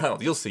by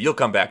McDonald's. You'll see. You'll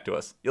come back to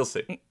us. You'll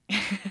see.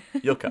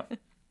 You'll come.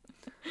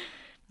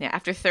 Yeah,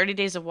 after 30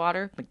 days of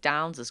water,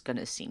 McDonald's is going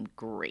to seem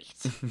great.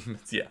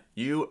 Yeah,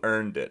 you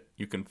earned it.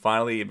 You can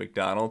finally eat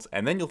McDonald's,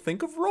 and then you'll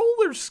think of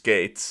roller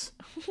skates.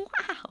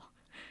 Wow.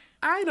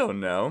 I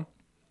don't know.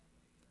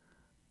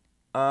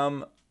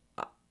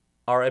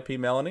 R.I.P.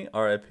 Melanie,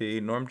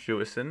 R.I.P. Norm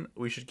Jewison.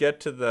 We should get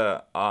to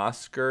the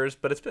Oscars,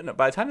 but it's been,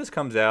 by the time this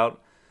comes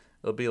out,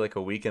 it'll be like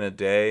a week and a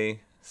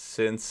day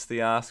since the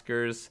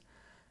Oscars.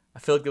 I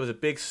feel like there was a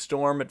big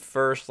storm at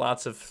first,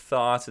 lots of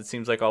thoughts. It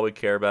seems like all we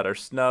care about are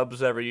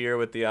snubs every year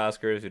with the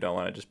Oscars. You don't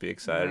want to just be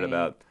excited Right.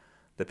 about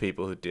the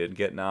people who did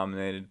get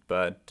nominated.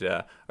 But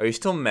are you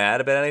still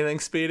mad about anything,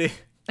 Speedy?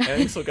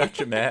 Anything still got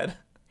you mad?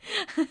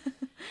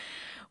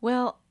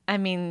 Well, I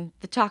mean,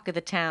 the talk of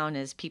the town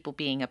is people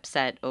being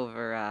upset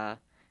over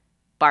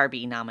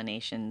Barbie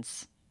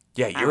nominations.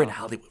 Yeah, you're in Oh.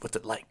 Hollywood. What's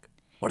it like?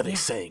 What are they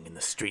saying in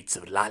the streets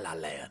of La La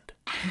Land?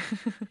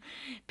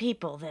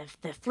 People,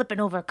 they're flipping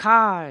over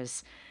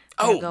cars.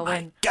 They're Oh, going,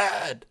 my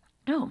God.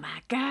 oh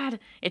my God,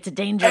 it's a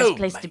dangerous Oh,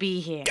 place my to be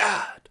here.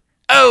 God.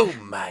 Oh,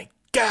 my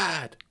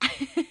God.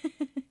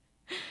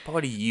 But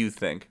what do you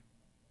think?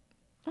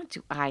 What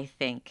do I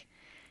think?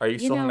 Are you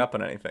still hung know- up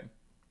on anything?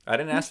 I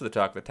didn't ask for the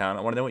talk of the town.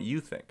 I want to know what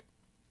you think.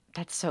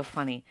 That's so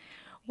funny.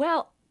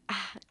 Well,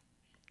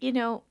 you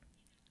know,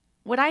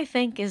 what I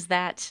think is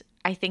that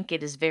I think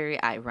it is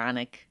very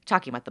ironic,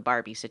 talking about the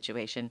Barbie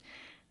situation,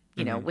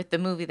 with the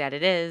movie that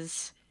it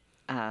is,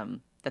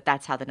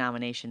 that's how the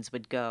nominations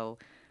would go.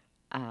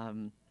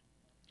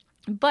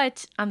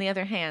 But on the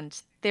other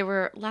hand, there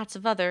were lots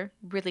of other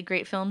really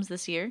great films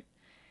this year,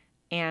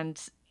 and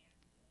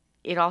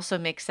it also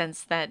makes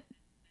sense that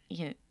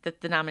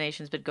that the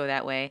nominations would go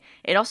that way.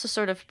 It also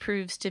sort of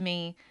proves to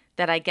me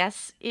that I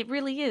guess it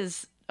really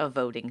is a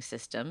voting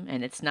system,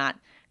 and it's not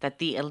that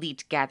the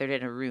elite gathered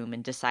in a room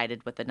and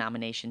decided what the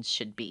nominations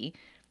should be.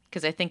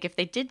 Because I think if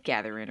they did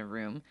gather in a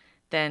room,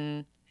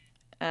 then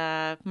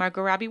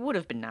Margot Robbie would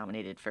have been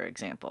nominated, for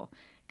example.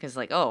 Because,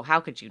 like, oh,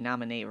 how could you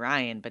nominate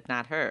Ryan but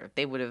not her?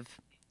 They would have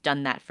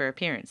done that for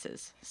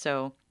appearances.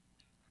 So,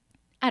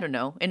 I don't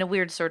know. In a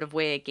weird sort of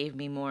way, it gave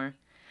me more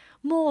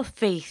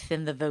faith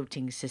in the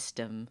voting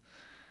system.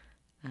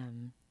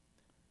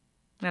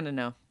 I don't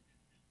know.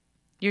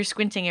 You're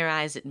squinting your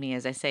eyes at me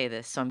as I say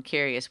this, so I'm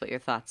curious what your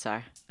thoughts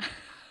are.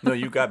 No,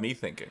 you got me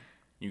thinking.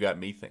 You got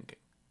me thinking.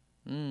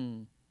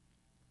 Mm.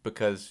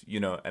 Because,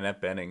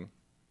 Annette Bening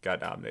got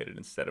nominated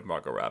instead of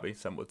Margot Robbie,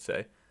 some would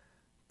say,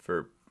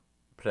 for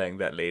playing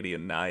that lady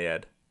in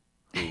Naiad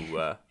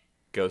who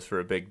goes for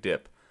a big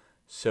dip.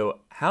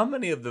 So how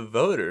many of the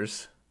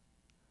voters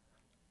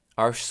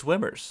are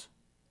swimmers?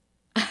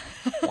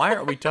 Why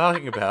aren't we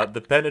talking about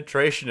the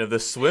penetration of the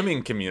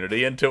swimming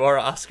community into our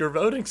Oscar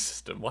voting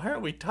system? Why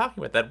aren't we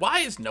talking about that? Why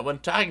is no one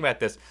talking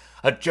about this?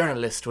 A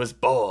journalist was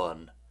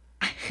born.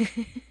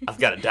 I've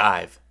got to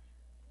dive.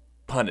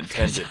 Pun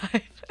intended.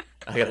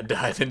 I got to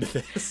dive into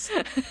this.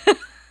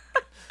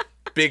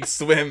 Big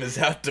Swim is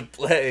out to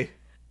play.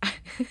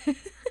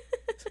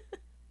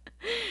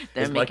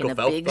 They're Is making Michael a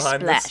Phelps big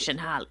behind splash this? in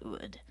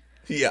Hollywood.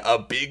 Yeah, a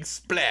big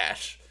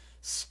splash.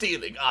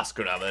 Stealing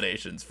Oscar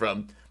nominations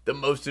from the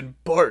most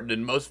important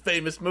and most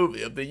famous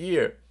movie of the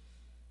year.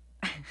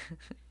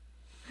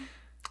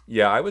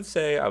 Yeah, I would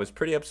say I was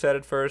pretty upset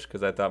at first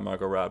because I thought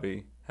Margot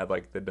Robbie had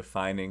like the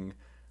defining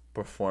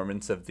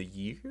performance of the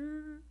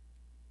year.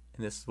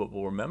 And this is what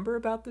we'll remember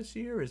about this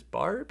year is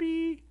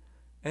Barbie.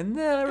 And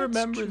then I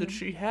remember that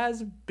she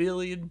has $1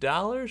 billion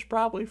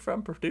probably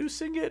from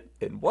producing it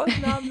and was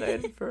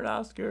nominated for an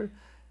Oscar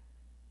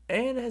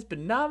and has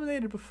been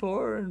nominated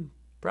before and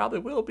probably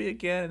will be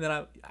again. And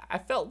then I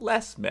felt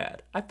less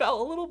mad. I felt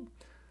a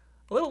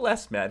little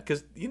less mad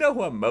because you know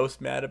who I'm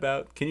most mad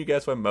about? Can you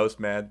guess who I'm most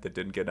mad that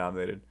didn't get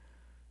nominated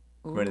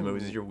for any of the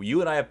movies this year?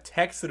 You and I have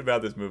texted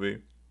about this movie,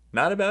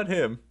 not about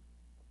him.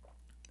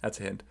 That's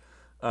a hint.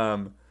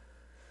 But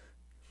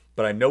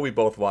I know we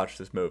both watched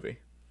this movie.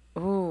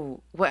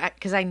 Ooh, what?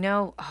 Because I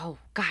know. Oh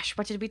gosh,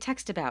 what did we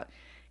text about?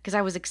 Because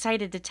I was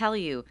excited to tell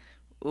you.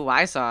 Ooh,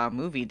 I saw a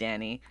movie,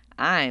 Danny.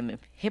 I'm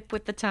hip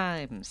with the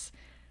times.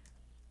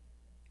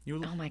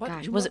 Oh my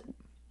gosh, was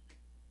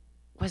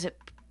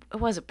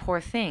it Poor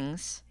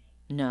Things?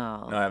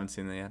 No. No, I haven't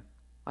seen that yet.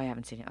 Oh, I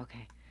haven't seen it.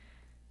 Okay.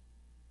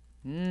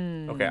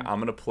 Okay, I'm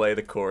going to play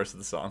the chorus of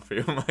the song for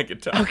you on my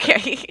guitar.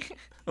 Okay.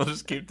 I'll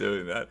just keep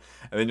doing that.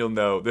 And then you'll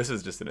know. This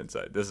is just an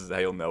insight. This is how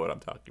you'll know what I'm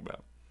talking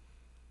about.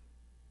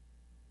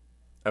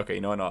 Okay,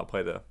 you know what? No, I'll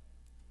play the...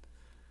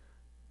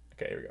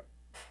 Okay, here we go.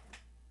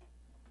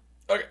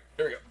 Okay,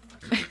 here we go.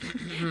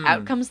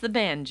 Out comes the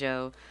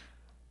banjo.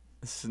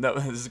 This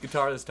is a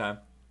guitar this time.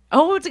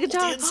 Oh, it's a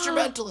guitar.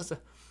 Multi-instrumentalist.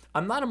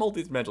 I'm not a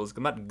multi-instrumentalist.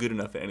 I'm not good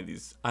enough at any of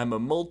these. I'm a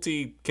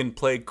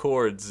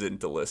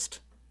multi-can-play-chords-intalist.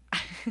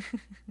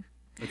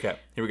 Okay,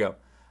 here we go.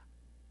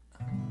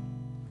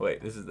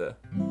 Wait, this is the...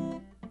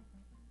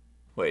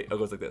 Wait, it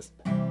goes like this.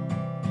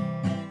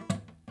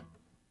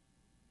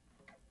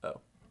 Oh.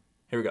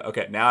 Here we go.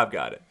 Okay, now I've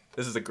got it.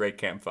 This is a great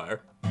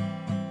campfire.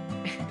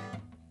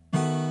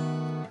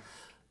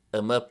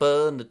 I'm up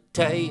on the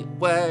tight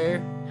wire.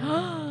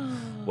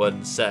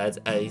 One side's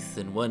ice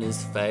and one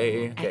is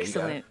fire. Okay,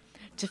 excellent.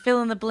 To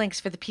fill in the blanks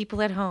for the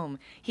people at home,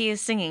 he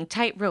is singing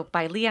Tightrope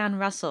by Leon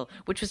Russell,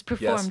 which was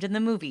performed in the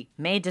movie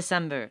May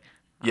December.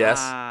 Yes.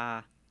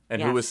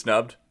 And who was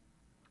snubbed?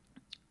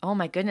 Oh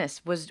my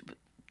goodness.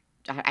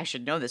 I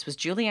should know this. Was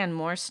Julianne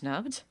Moore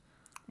snubbed?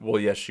 Well,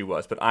 yes, she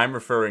was. But I'm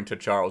referring to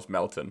Charles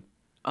Melton.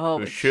 Oh,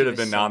 who should have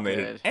been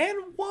nominated and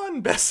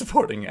won Best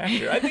Supporting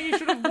Actor. I think he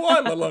should have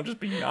won, let alone just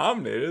be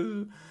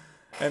nominated.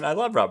 And I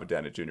love Robert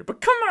Downey Jr.,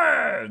 but come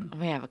on!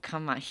 Oh, yeah, but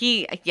come on.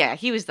 He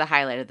was the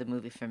highlight of the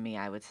movie for me,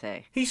 I would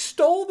say. He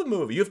stole the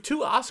movie. You have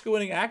 2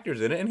 Oscar-winning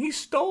actors in it, and he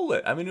stole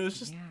it. I mean, it was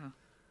just...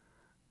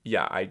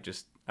 Yeah,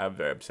 I'm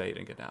very upset he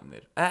didn't get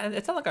nominated. And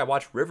it's not like I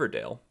watched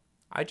Riverdale.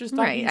 I just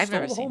thought he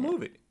stole the whole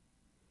movie.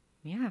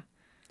 Yeah.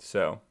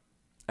 So,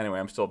 anyway,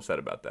 I'm still upset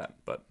about that,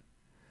 but...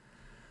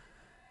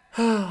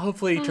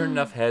 Hopefully he turned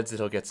enough heads that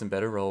he'll get some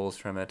better roles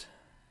from it.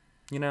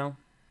 You know?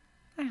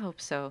 I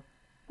hope so.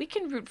 We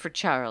can root for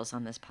Charles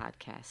on this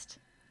podcast.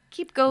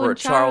 Keep going, We're a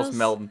Charles. Charles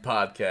Melton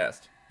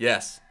podcast.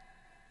 Yes.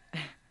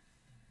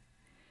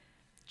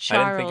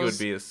 Charles I didn't think it would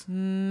be as...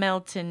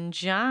 Melton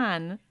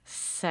John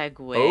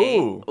segue.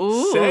 Ooh.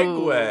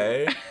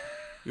 Segue.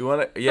 You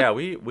want to? Yeah,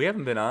 we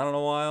haven't been on in a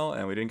while,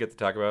 and we didn't get to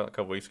talk about it a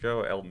couple weeks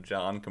ago. Elton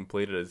John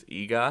completed his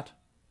EGOT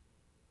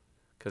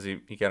because he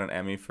got an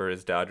Emmy for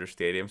his Dodger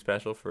Stadium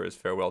special for his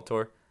farewell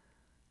tour.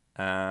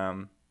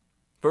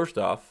 First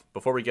off,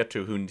 before we get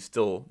to who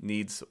still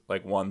needs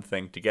like one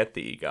thing to get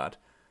the EGOT,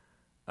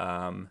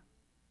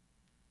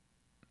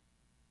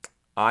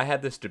 I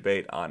had this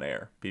debate on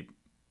air.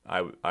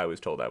 I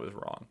was told I was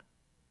wrong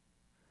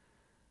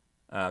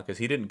because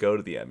he didn't go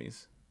to the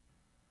Emmys.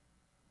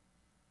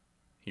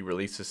 He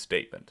released a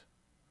statement.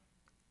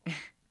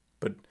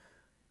 But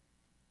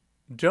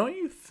don't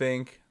you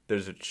think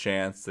there's a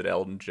chance that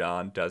Elton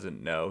John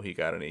doesn't know he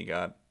got an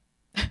EGOT?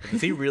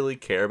 Does he really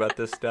care about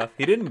this stuff?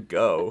 He didn't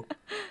go.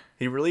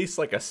 He released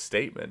like a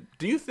statement.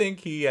 Do you think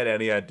he had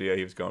any idea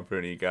he was going for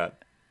an EGOT?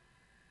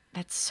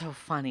 That's so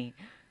funny.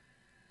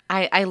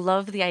 I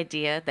love the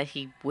idea that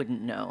he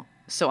wouldn't know.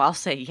 So I'll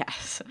say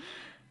yes.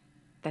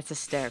 That's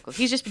hysterical.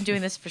 He's just been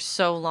doing this for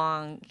so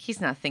long.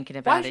 He's not thinking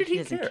about it. He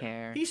doesn't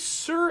care. He's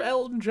Sir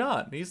Elton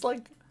John. He's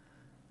like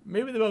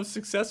maybe the most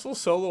successful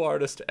solo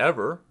artist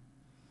ever.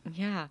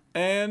 Yeah.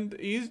 And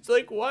he's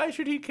like, why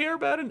should he care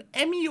about an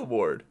Emmy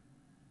Award?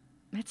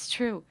 That's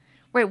true.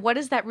 Wait, what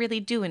is that really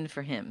doing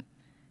for him?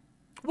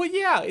 Well,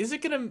 yeah. Is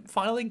it going to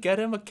finally get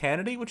him a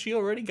Kennedy, which he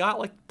already got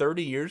like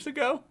 30 years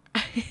ago?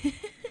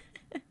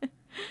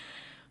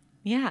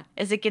 Yeah.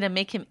 Is it going to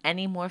make him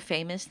any more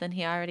famous than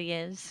he already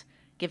is?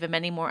 Give him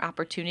any more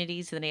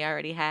opportunities than he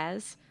already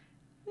has?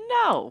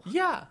 No.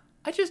 Yeah.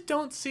 I just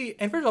don't see...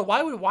 And first of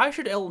all, why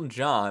should Elton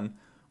John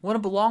want to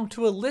belong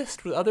to a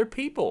list with other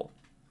people?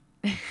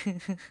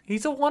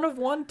 He's a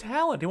one-of-one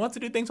talent. He wants to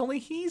do things only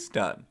he's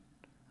done.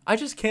 I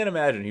just can't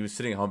imagine he was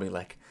sitting at home being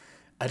like,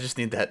 I just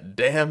need that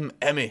damn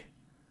Emmy.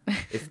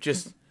 If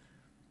just...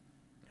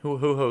 Who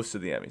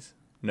hosted the Emmys?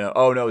 No.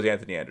 Oh, no, it was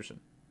Anthony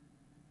Anderson.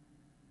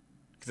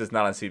 Because it's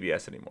not on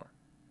CBS anymore.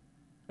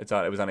 It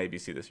was on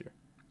ABC this year.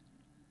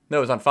 No,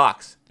 it was on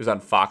Fox. It was on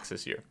Fox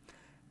this year.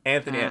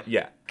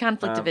 Yeah.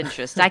 Conflict of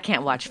interest. I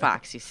can't watch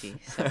Fox, you see.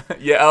 So.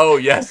 Yeah. Oh,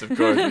 yes, of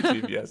course.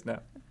 CBS now.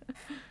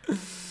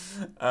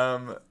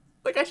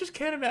 Like, I just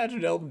can't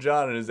imagine Elton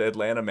John in his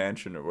Atlanta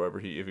mansion or wherever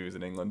if he was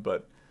in England,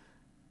 but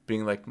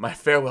being like, my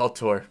farewell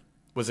tour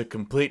was a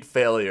complete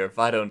failure if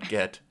I don't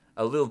get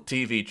a little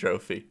TV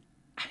trophy.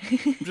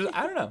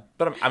 I don't know.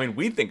 But, I mean,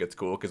 we think it's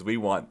cool because we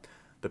want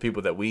the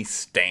people that we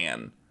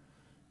stan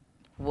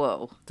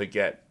to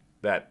get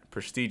that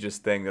prestigious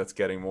thing that's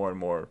getting more and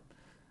more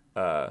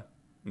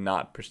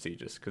not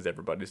prestigious because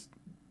everybody's,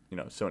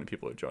 so many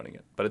people are joining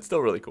it. But it's still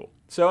really cool.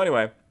 So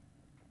anyway.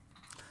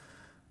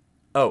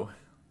 Oh,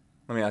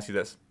 let me ask you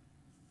this.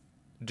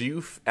 Do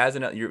you,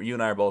 you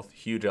and I are both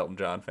huge Elton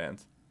John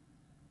fans.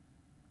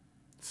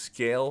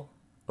 Scale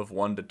of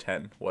 1 to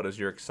 10, what is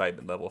your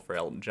excitement level for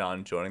Elton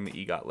John joining the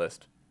EGOT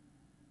list?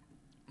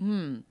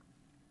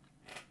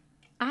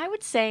 I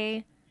would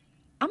say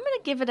I'm going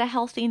to give it a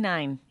healthy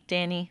 9,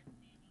 Danny.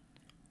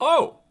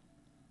 Oh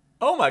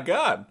my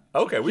God.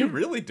 Okay, we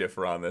really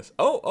differ on this.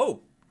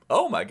 Oh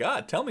my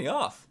God. Tell me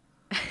off.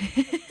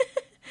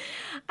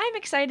 I'm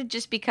excited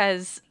just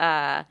because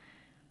it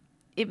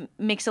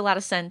makes a lot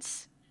of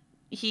sense.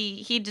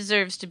 He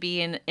deserves to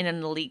be in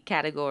an elite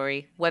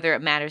category, whether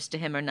it matters to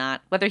him or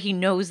not, whether he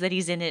knows that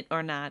he's in it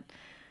or not.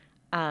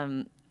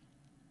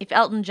 If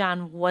Elton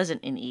John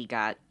wasn't in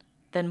EGOT,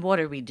 then what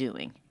are we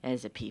doing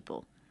as a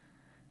people?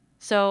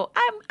 So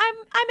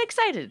I'm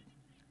excited.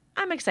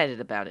 I'm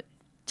excited about it.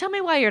 Tell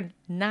me why you're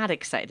not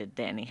excited,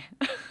 Danny.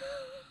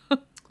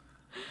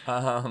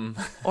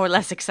 Or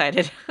less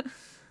excited.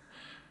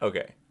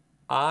 Okay.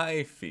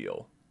 I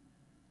feel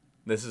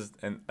this is,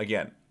 and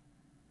again,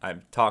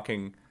 I'm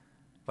talking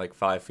like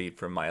 5 feet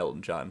from my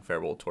Elton John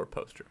farewell tour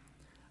poster.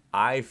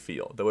 I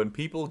feel that when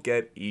people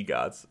get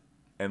EGOTs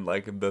and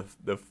like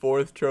the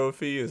fourth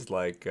trophy is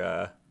like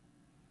a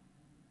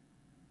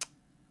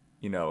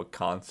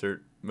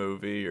concert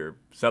movie or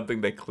something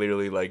they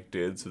clearly like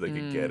did so they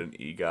could get an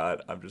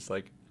EGOT, I'm just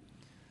like,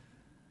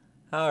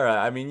 all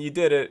right, I mean, you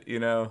did it, you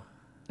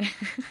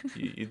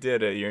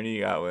did it, you're an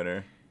EGOT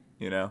winner,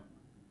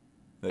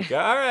 like,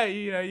 all right,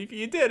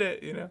 you did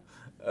it,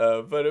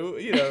 but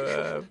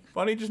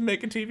why don't you just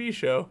make a TV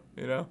show,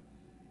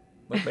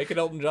 like make an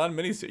Elton John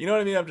miniseries, you know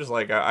what I mean? I'm just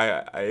like,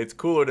 I it's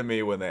cooler to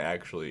me when they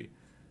actually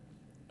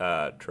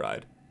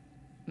tried.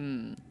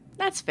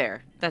 That's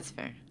fair.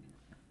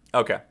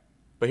 Okay,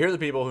 but here are the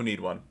people who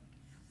need one,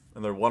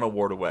 and they're one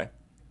award away.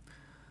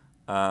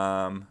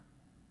 Al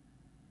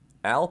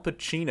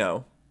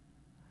Pacino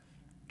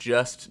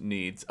just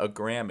needs a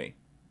Grammy.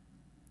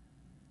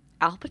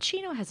 Al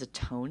Pacino has a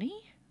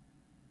Tony?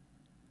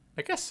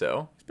 I guess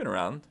so. He's been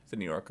around. He's a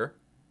New Yorker.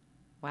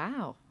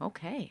 Wow.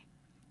 Okay.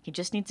 He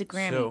just needs a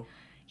Grammy. So,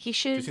 he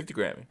should. Just needs a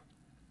Grammy.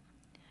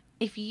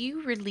 If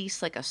you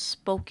release like a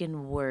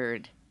spoken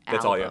word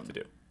That's album, all you have to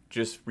do.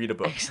 Just read a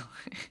book. Excellent.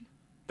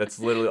 That's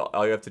literally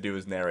all you have to do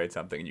is narrate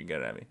something and you can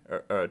get an Emmy.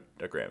 Or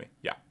a Grammy.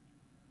 Yeah.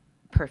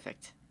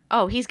 Perfect.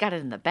 Oh, he's got it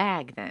in the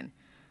bag then.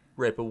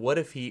 Right, but what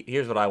if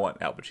here's what I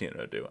want Al Pacino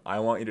to do. I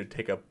want you to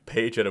take a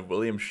page out of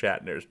William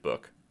Shatner's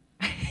book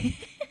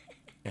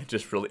and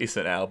just release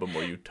an album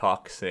where you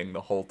talk, sing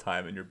the whole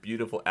time in your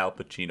beautiful Al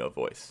Pacino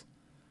voice.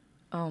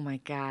 Oh my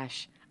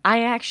gosh.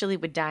 I actually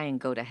would die and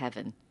go to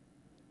heaven.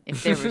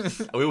 If there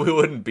was... we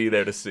wouldn't be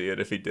there to see it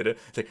if he did it.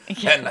 It's like,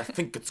 and I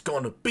think it's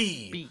going to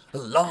be a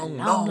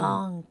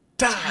long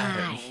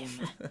time.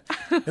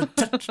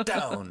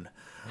 Touchdown.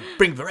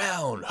 Bring the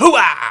round.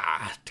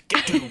 Hooah! To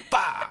get to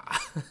ba.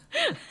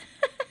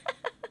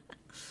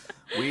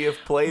 We have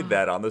played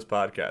that on this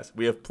podcast.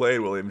 We have played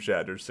William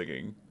Shatner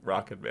singing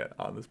Rocket Man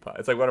on this podcast.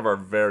 It's like one of our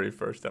very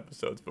first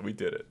episodes, but we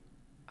did it.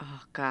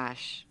 Oh,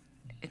 gosh.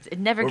 It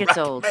never gets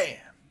old. Man.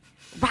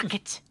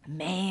 Rocket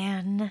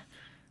Man.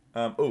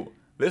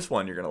 This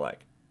one you're going to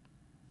like.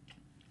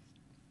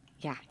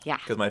 Yeah.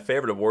 Because my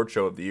favorite award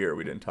show of the year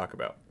we didn't talk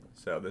about.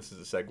 So this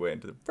is a segue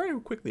into very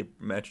quickly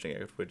mentioning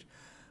it, which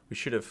we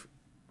should have.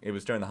 It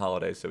was during the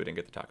holidays, so we didn't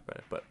get to talk about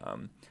it. But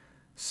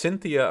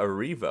Cynthia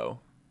Erivo,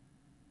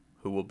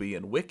 who will be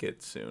in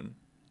Wicked soon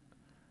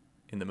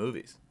in the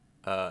movies,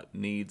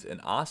 needs an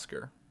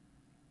Oscar.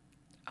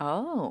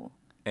 Oh.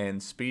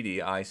 And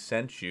Speedy, I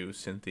sent you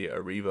Cynthia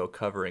Erivo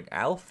covering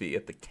Alfie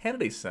at the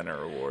Kennedy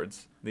Center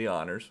Awards, the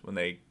honors, when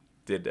they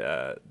did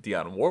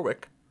Dionne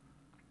Warwick.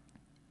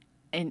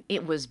 And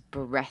it was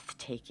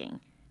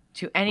breathtaking.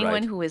 To anyone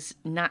Right. who has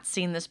not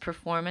seen this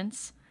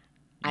performance,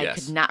 I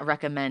Yes. could not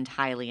recommend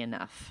highly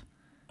enough.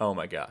 Oh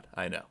my God,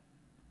 I know.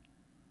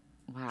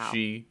 Wow.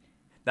 She,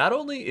 not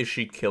only is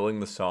she killing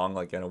the song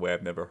like in a way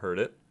I've never heard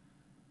it,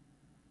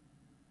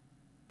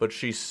 but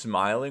she's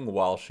smiling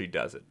while she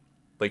does it.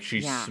 Like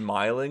she's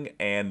smiling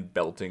and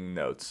belting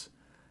notes.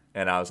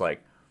 And I was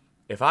like,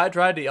 if I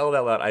tried to yell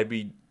that loud, I'd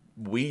be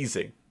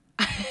wheezing.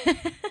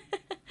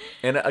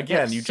 And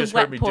again, you just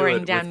heard me do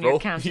pouring it down with your roll.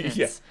 countenance.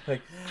 Yeah,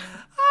 like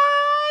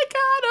I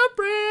got a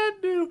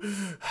brand new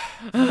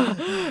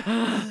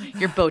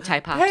Your bow tie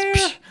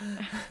pops.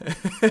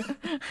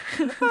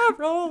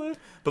 rolling.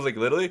 But like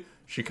literally,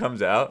 she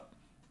comes out,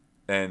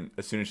 and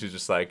as soon as she's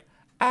just like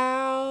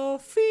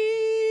Alfie,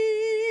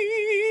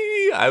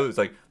 I was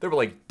like, there were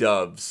like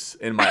doves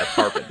in my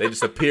apartment. They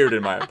just appeared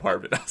in my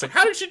apartment. I was like,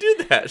 how did she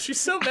do that? She's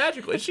so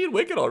magical. Is she in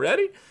Wicked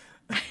already?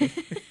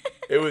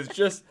 It was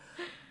just,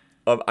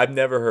 I've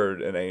never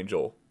heard an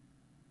angel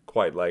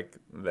quite like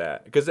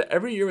that. Because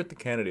every year at the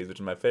Kennedys, which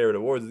is my favorite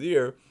awards of the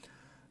year,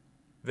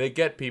 they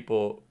get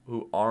people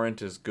who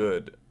aren't as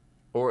good,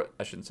 or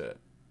I shouldn't say it.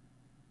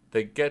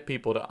 They get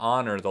people to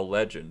honor the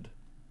legend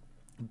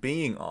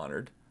being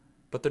honored,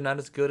 but they're not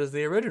as good as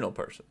the original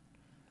person.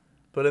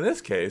 But in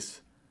this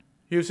case,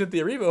 Hugh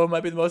Cynthia Erivo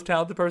might be the most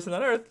talented person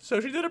on earth, so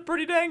she did a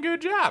pretty dang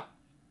good job.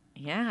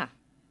 Yeah.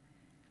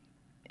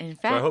 In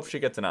fact, So I hope she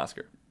gets an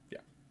Oscar. Yeah.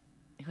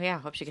 Yeah, I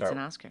hope she gets an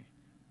Oscar.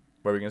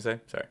 What were we going to say?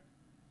 Sorry.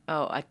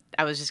 Oh,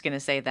 I was just going to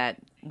say that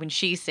when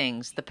she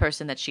sings, the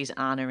person that she's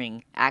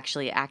honoring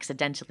actually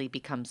accidentally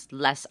becomes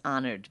less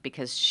honored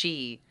because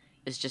she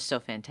is just so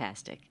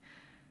fantastic.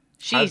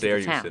 She's How dare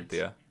the you, talent.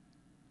 Cynthia?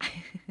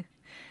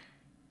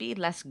 Be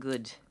less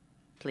good,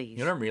 please. You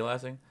know what I'm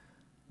realizing?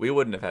 we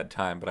wouldn't have had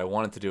time, but I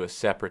wanted to do a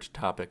separate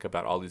topic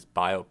about all these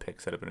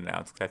biopics that have been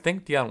announced. 'Cause I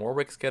think Dionne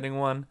Warwick's getting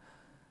one,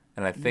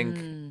 and I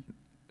think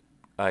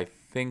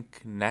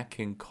Nat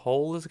King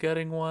Cole is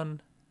getting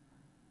one.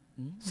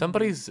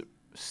 Somebody's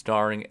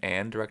starring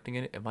and directing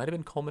it. It might have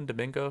been Coleman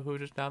Domingo who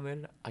just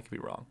nominated it. I could be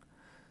wrong.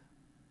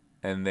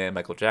 And then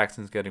Michael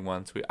Jackson's getting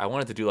one. So I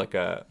wanted to do like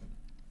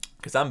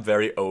because I'm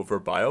very over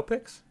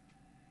biopics.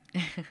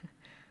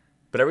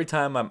 But every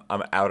time I'm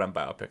out on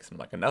biopics, I'm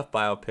like, enough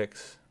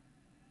biopics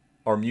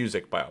or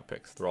music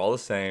biopics. They're all the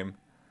same.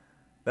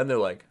 Then they're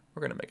like,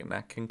 we're going to make a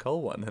Nat King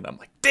Cole one. And I'm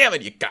like, damn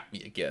it, you got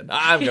me again.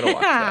 I'm going to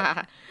watch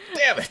that.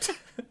 Damn it.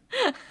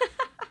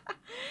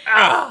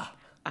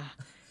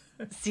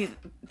 See,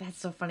 that's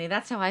so funny.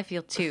 That's how I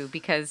feel too,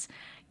 because,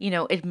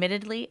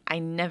 admittedly, I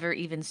never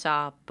even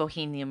saw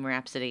Bohemian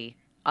Rhapsody,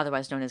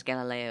 otherwise known as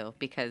Galileo,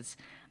 because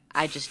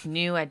I just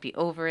knew I'd be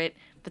over it.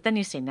 But then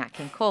you say Nat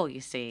King Cole, you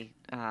say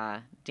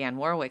Dionne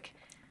Warwick.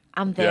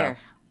 I'm there.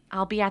 Yeah.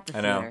 I'll be at the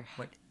theater.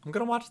 Like, I'm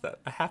going to watch that.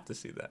 I have to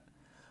see that.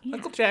 Yeah.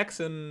 Michael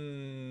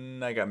Jackson,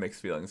 I got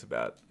mixed feelings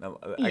about.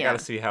 I got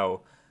to see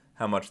how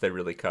much they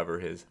really cover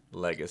his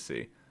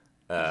legacy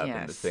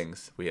and the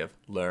things we have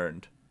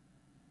learned.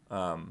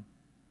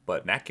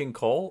 But Nat King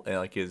Cole and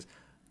like his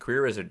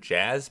career as a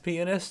jazz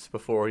pianist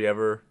before he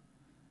ever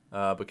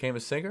became a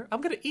singer, I'm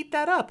gonna eat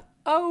that up.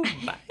 Oh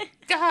my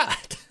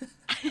god!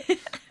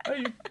 Are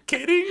you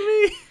kidding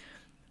me?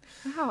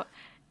 Wow!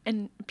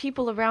 And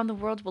people around the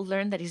world will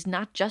learn that he's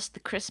not just the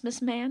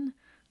Christmas man.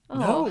 Oh,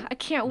 no, I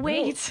can't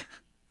wait.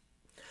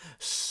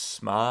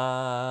 Smile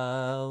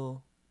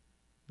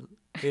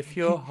if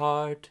your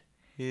heart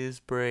is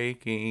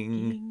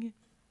breaking.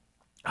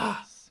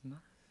 Yeah.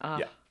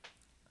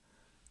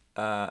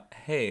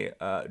 Hey,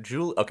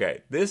 Julie.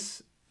 Okay,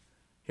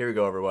 here we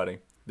go, everybody.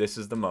 This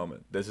is the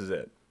moment. This is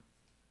it.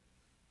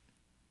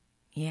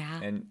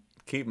 Yeah. And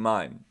keep in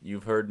mind,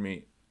 you've heard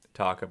me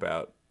talk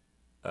about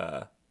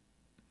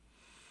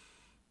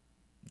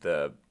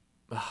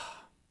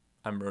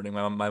I'm ruining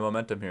my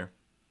momentum here.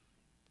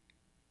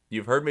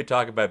 You've heard me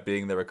talk about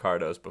being the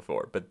Ricardos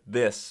before, but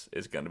this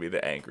is going to be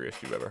the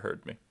angriest you've ever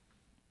heard me.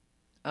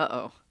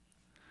 Uh-oh.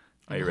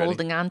 Are you I'm ready?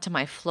 Holding on to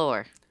my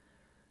floor.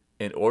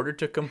 In order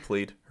to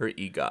complete her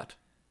EGOT,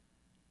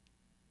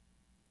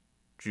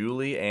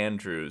 Julie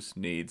Andrews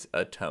needs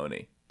a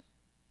Tony.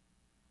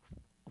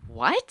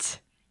 What?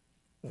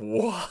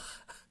 What?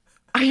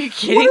 Are you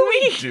kidding me? What are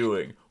we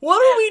doing? What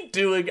are we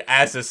doing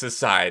as a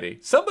society?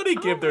 Somebody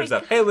give theirs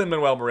up. Hey,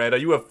 Lin-Manuel Miranda,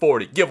 you have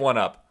 40. Give one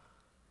up.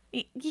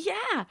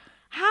 Yeah.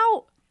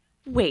 How?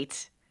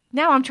 Wait.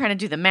 Now I'm trying to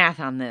do the math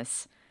on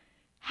this.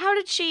 How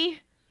did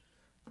she?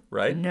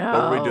 Right? No.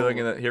 What were we doing?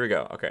 Here we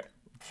go. Okay.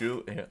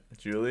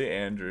 Julie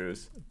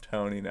Andrews,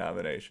 Tony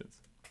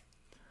nominations.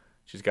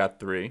 She's got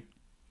 3.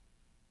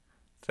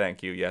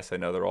 Thank you. Yes, I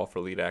know they're all for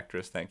lead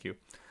actress. Thank you.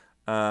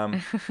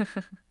 Because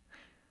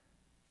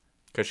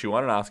she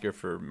won an Oscar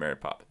for Mary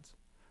Poppins.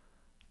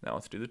 Now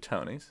let's do the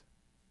Tonys.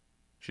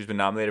 She's been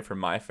nominated for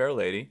My Fair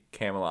Lady,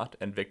 Camelot,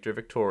 and Victor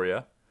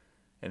Victoria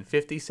in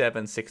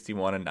 57,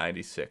 61, and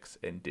 96,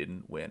 and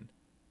didn't win.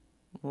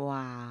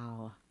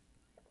 Wow.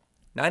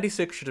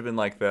 96 should have been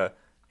like the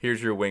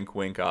here's your wink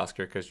wink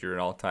Oscar because you're an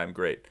all-time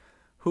great.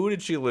 Who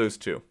did she lose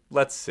to?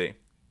 Let's see.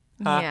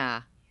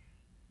 Yeah.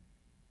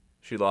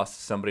 She lost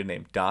to somebody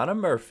named Donna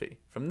Murphy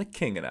from The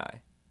King and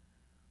I.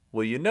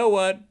 Well, you know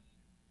what?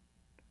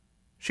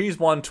 She's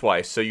won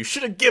twice, so you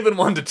should have given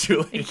one to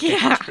Julie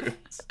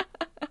Andrews.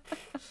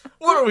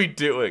 What are we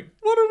doing?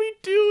 What are we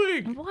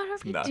doing? What are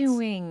we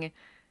doing?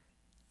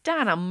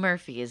 Donna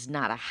Murphy is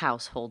not a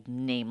household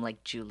name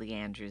like Julie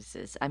Andrews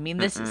is. I mean,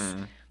 this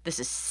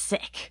is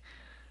sick.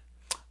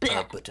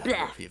 But Donna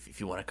Murphy, if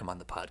you want to come on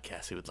the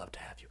podcast, we would love to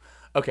have you.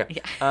 Okay.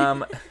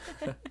 Yeah.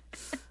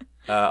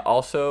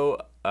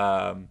 Also,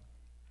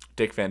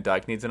 Dick Van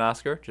Dyke needs an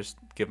Oscar. Just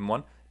give him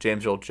one.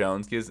 James Earl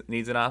Jones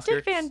needs an Oscar.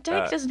 Dick Van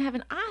Dyke doesn't have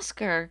an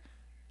Oscar.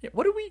 Yeah,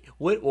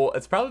 well,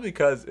 it's probably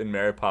because in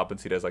Mary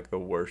Poppins he does like the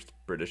worst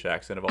British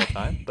accent of all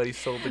time, but he's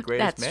still the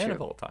greatest man of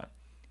all time.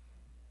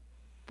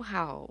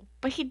 Wow.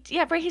 But he's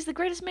the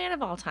greatest man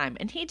of all time.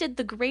 And he did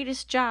the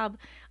greatest job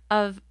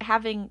of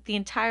having the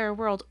entire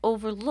world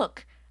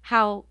overlook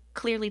how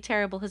clearly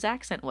terrible his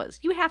accent was.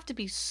 You have to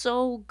be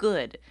so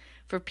good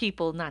for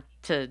people not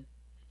to,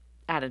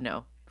 I don't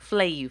know,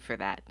 flay you for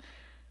that.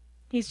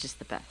 He's just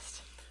the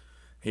best.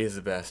 He is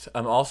the best.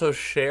 Also,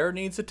 Cher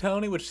needs a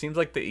Tony, which seems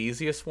like the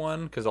easiest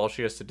one because all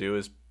she has to do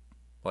is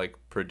like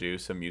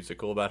produce a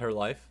musical about her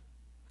life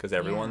because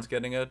everyone's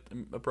getting a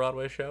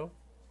Broadway show,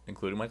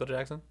 including Michael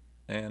Jackson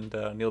and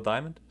Neil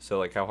Diamond. So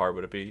like, how hard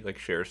would it be? Like,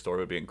 Cher's story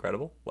would be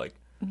incredible. Like,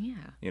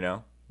 you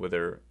know, with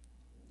her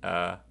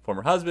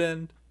former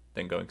husband,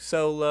 then going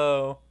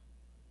solo.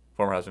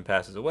 Former husband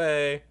passes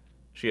away.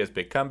 She has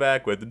big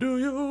comeback with "Do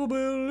You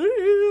Believe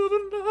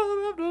in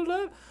Love After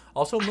Love?"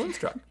 Also,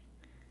 Moonstruck.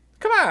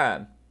 Come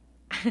on.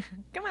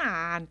 Come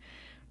on.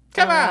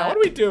 Come on. What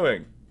are we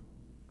doing?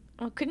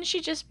 Well, couldn't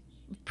she just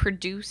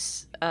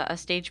produce a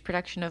stage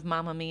production of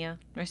Mamma Mia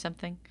or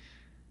something?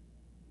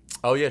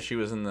 Oh, yeah. She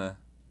was in the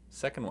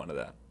second one of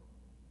that.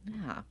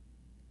 Yeah.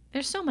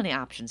 There's so many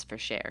options for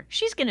Cher.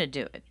 She's going to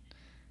do it.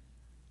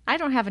 I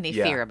don't have any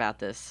Yeah. fear about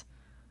this.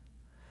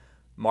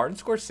 Martin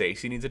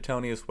Scorsese needs a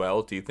Tony as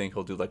well. Do you think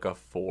he'll do like a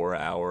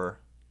 4-hour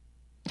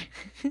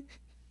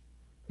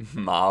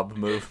mob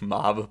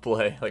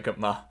play, like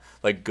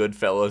like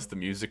Goodfellas the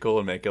musical,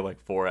 and make it like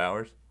 4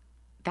 hours?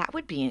 That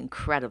would be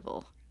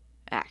incredible,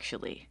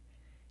 actually.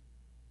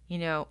 You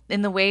know,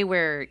 in the way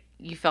where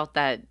you felt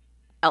that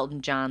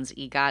Elton John's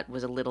EGOT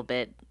was a little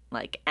bit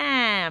like,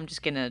 I'm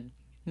just going to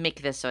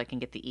make this so I can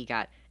get the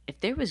EGOT. If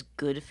there was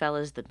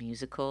Goodfellas the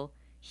musical,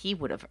 he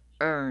would have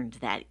earned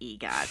that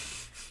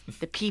EGOT.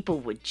 The people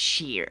would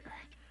cheer.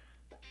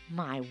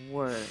 My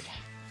word.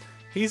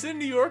 He's a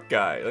New York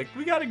guy. Like,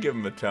 we got to give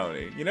him a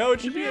Tony. You know,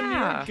 it should be a New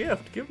York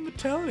gift. Give him a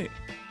Tony.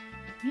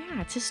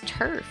 Yeah, it's his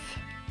turf.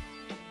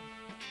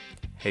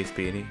 Hey,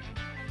 Speedy.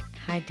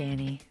 Hi,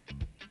 Danny.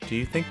 Do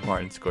you think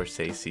Martin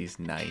Scorsese's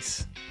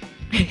nice?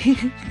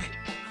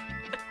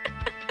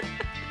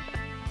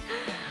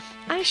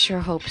 I sure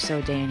hope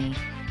so, Danny.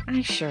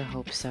 I sure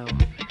hope so.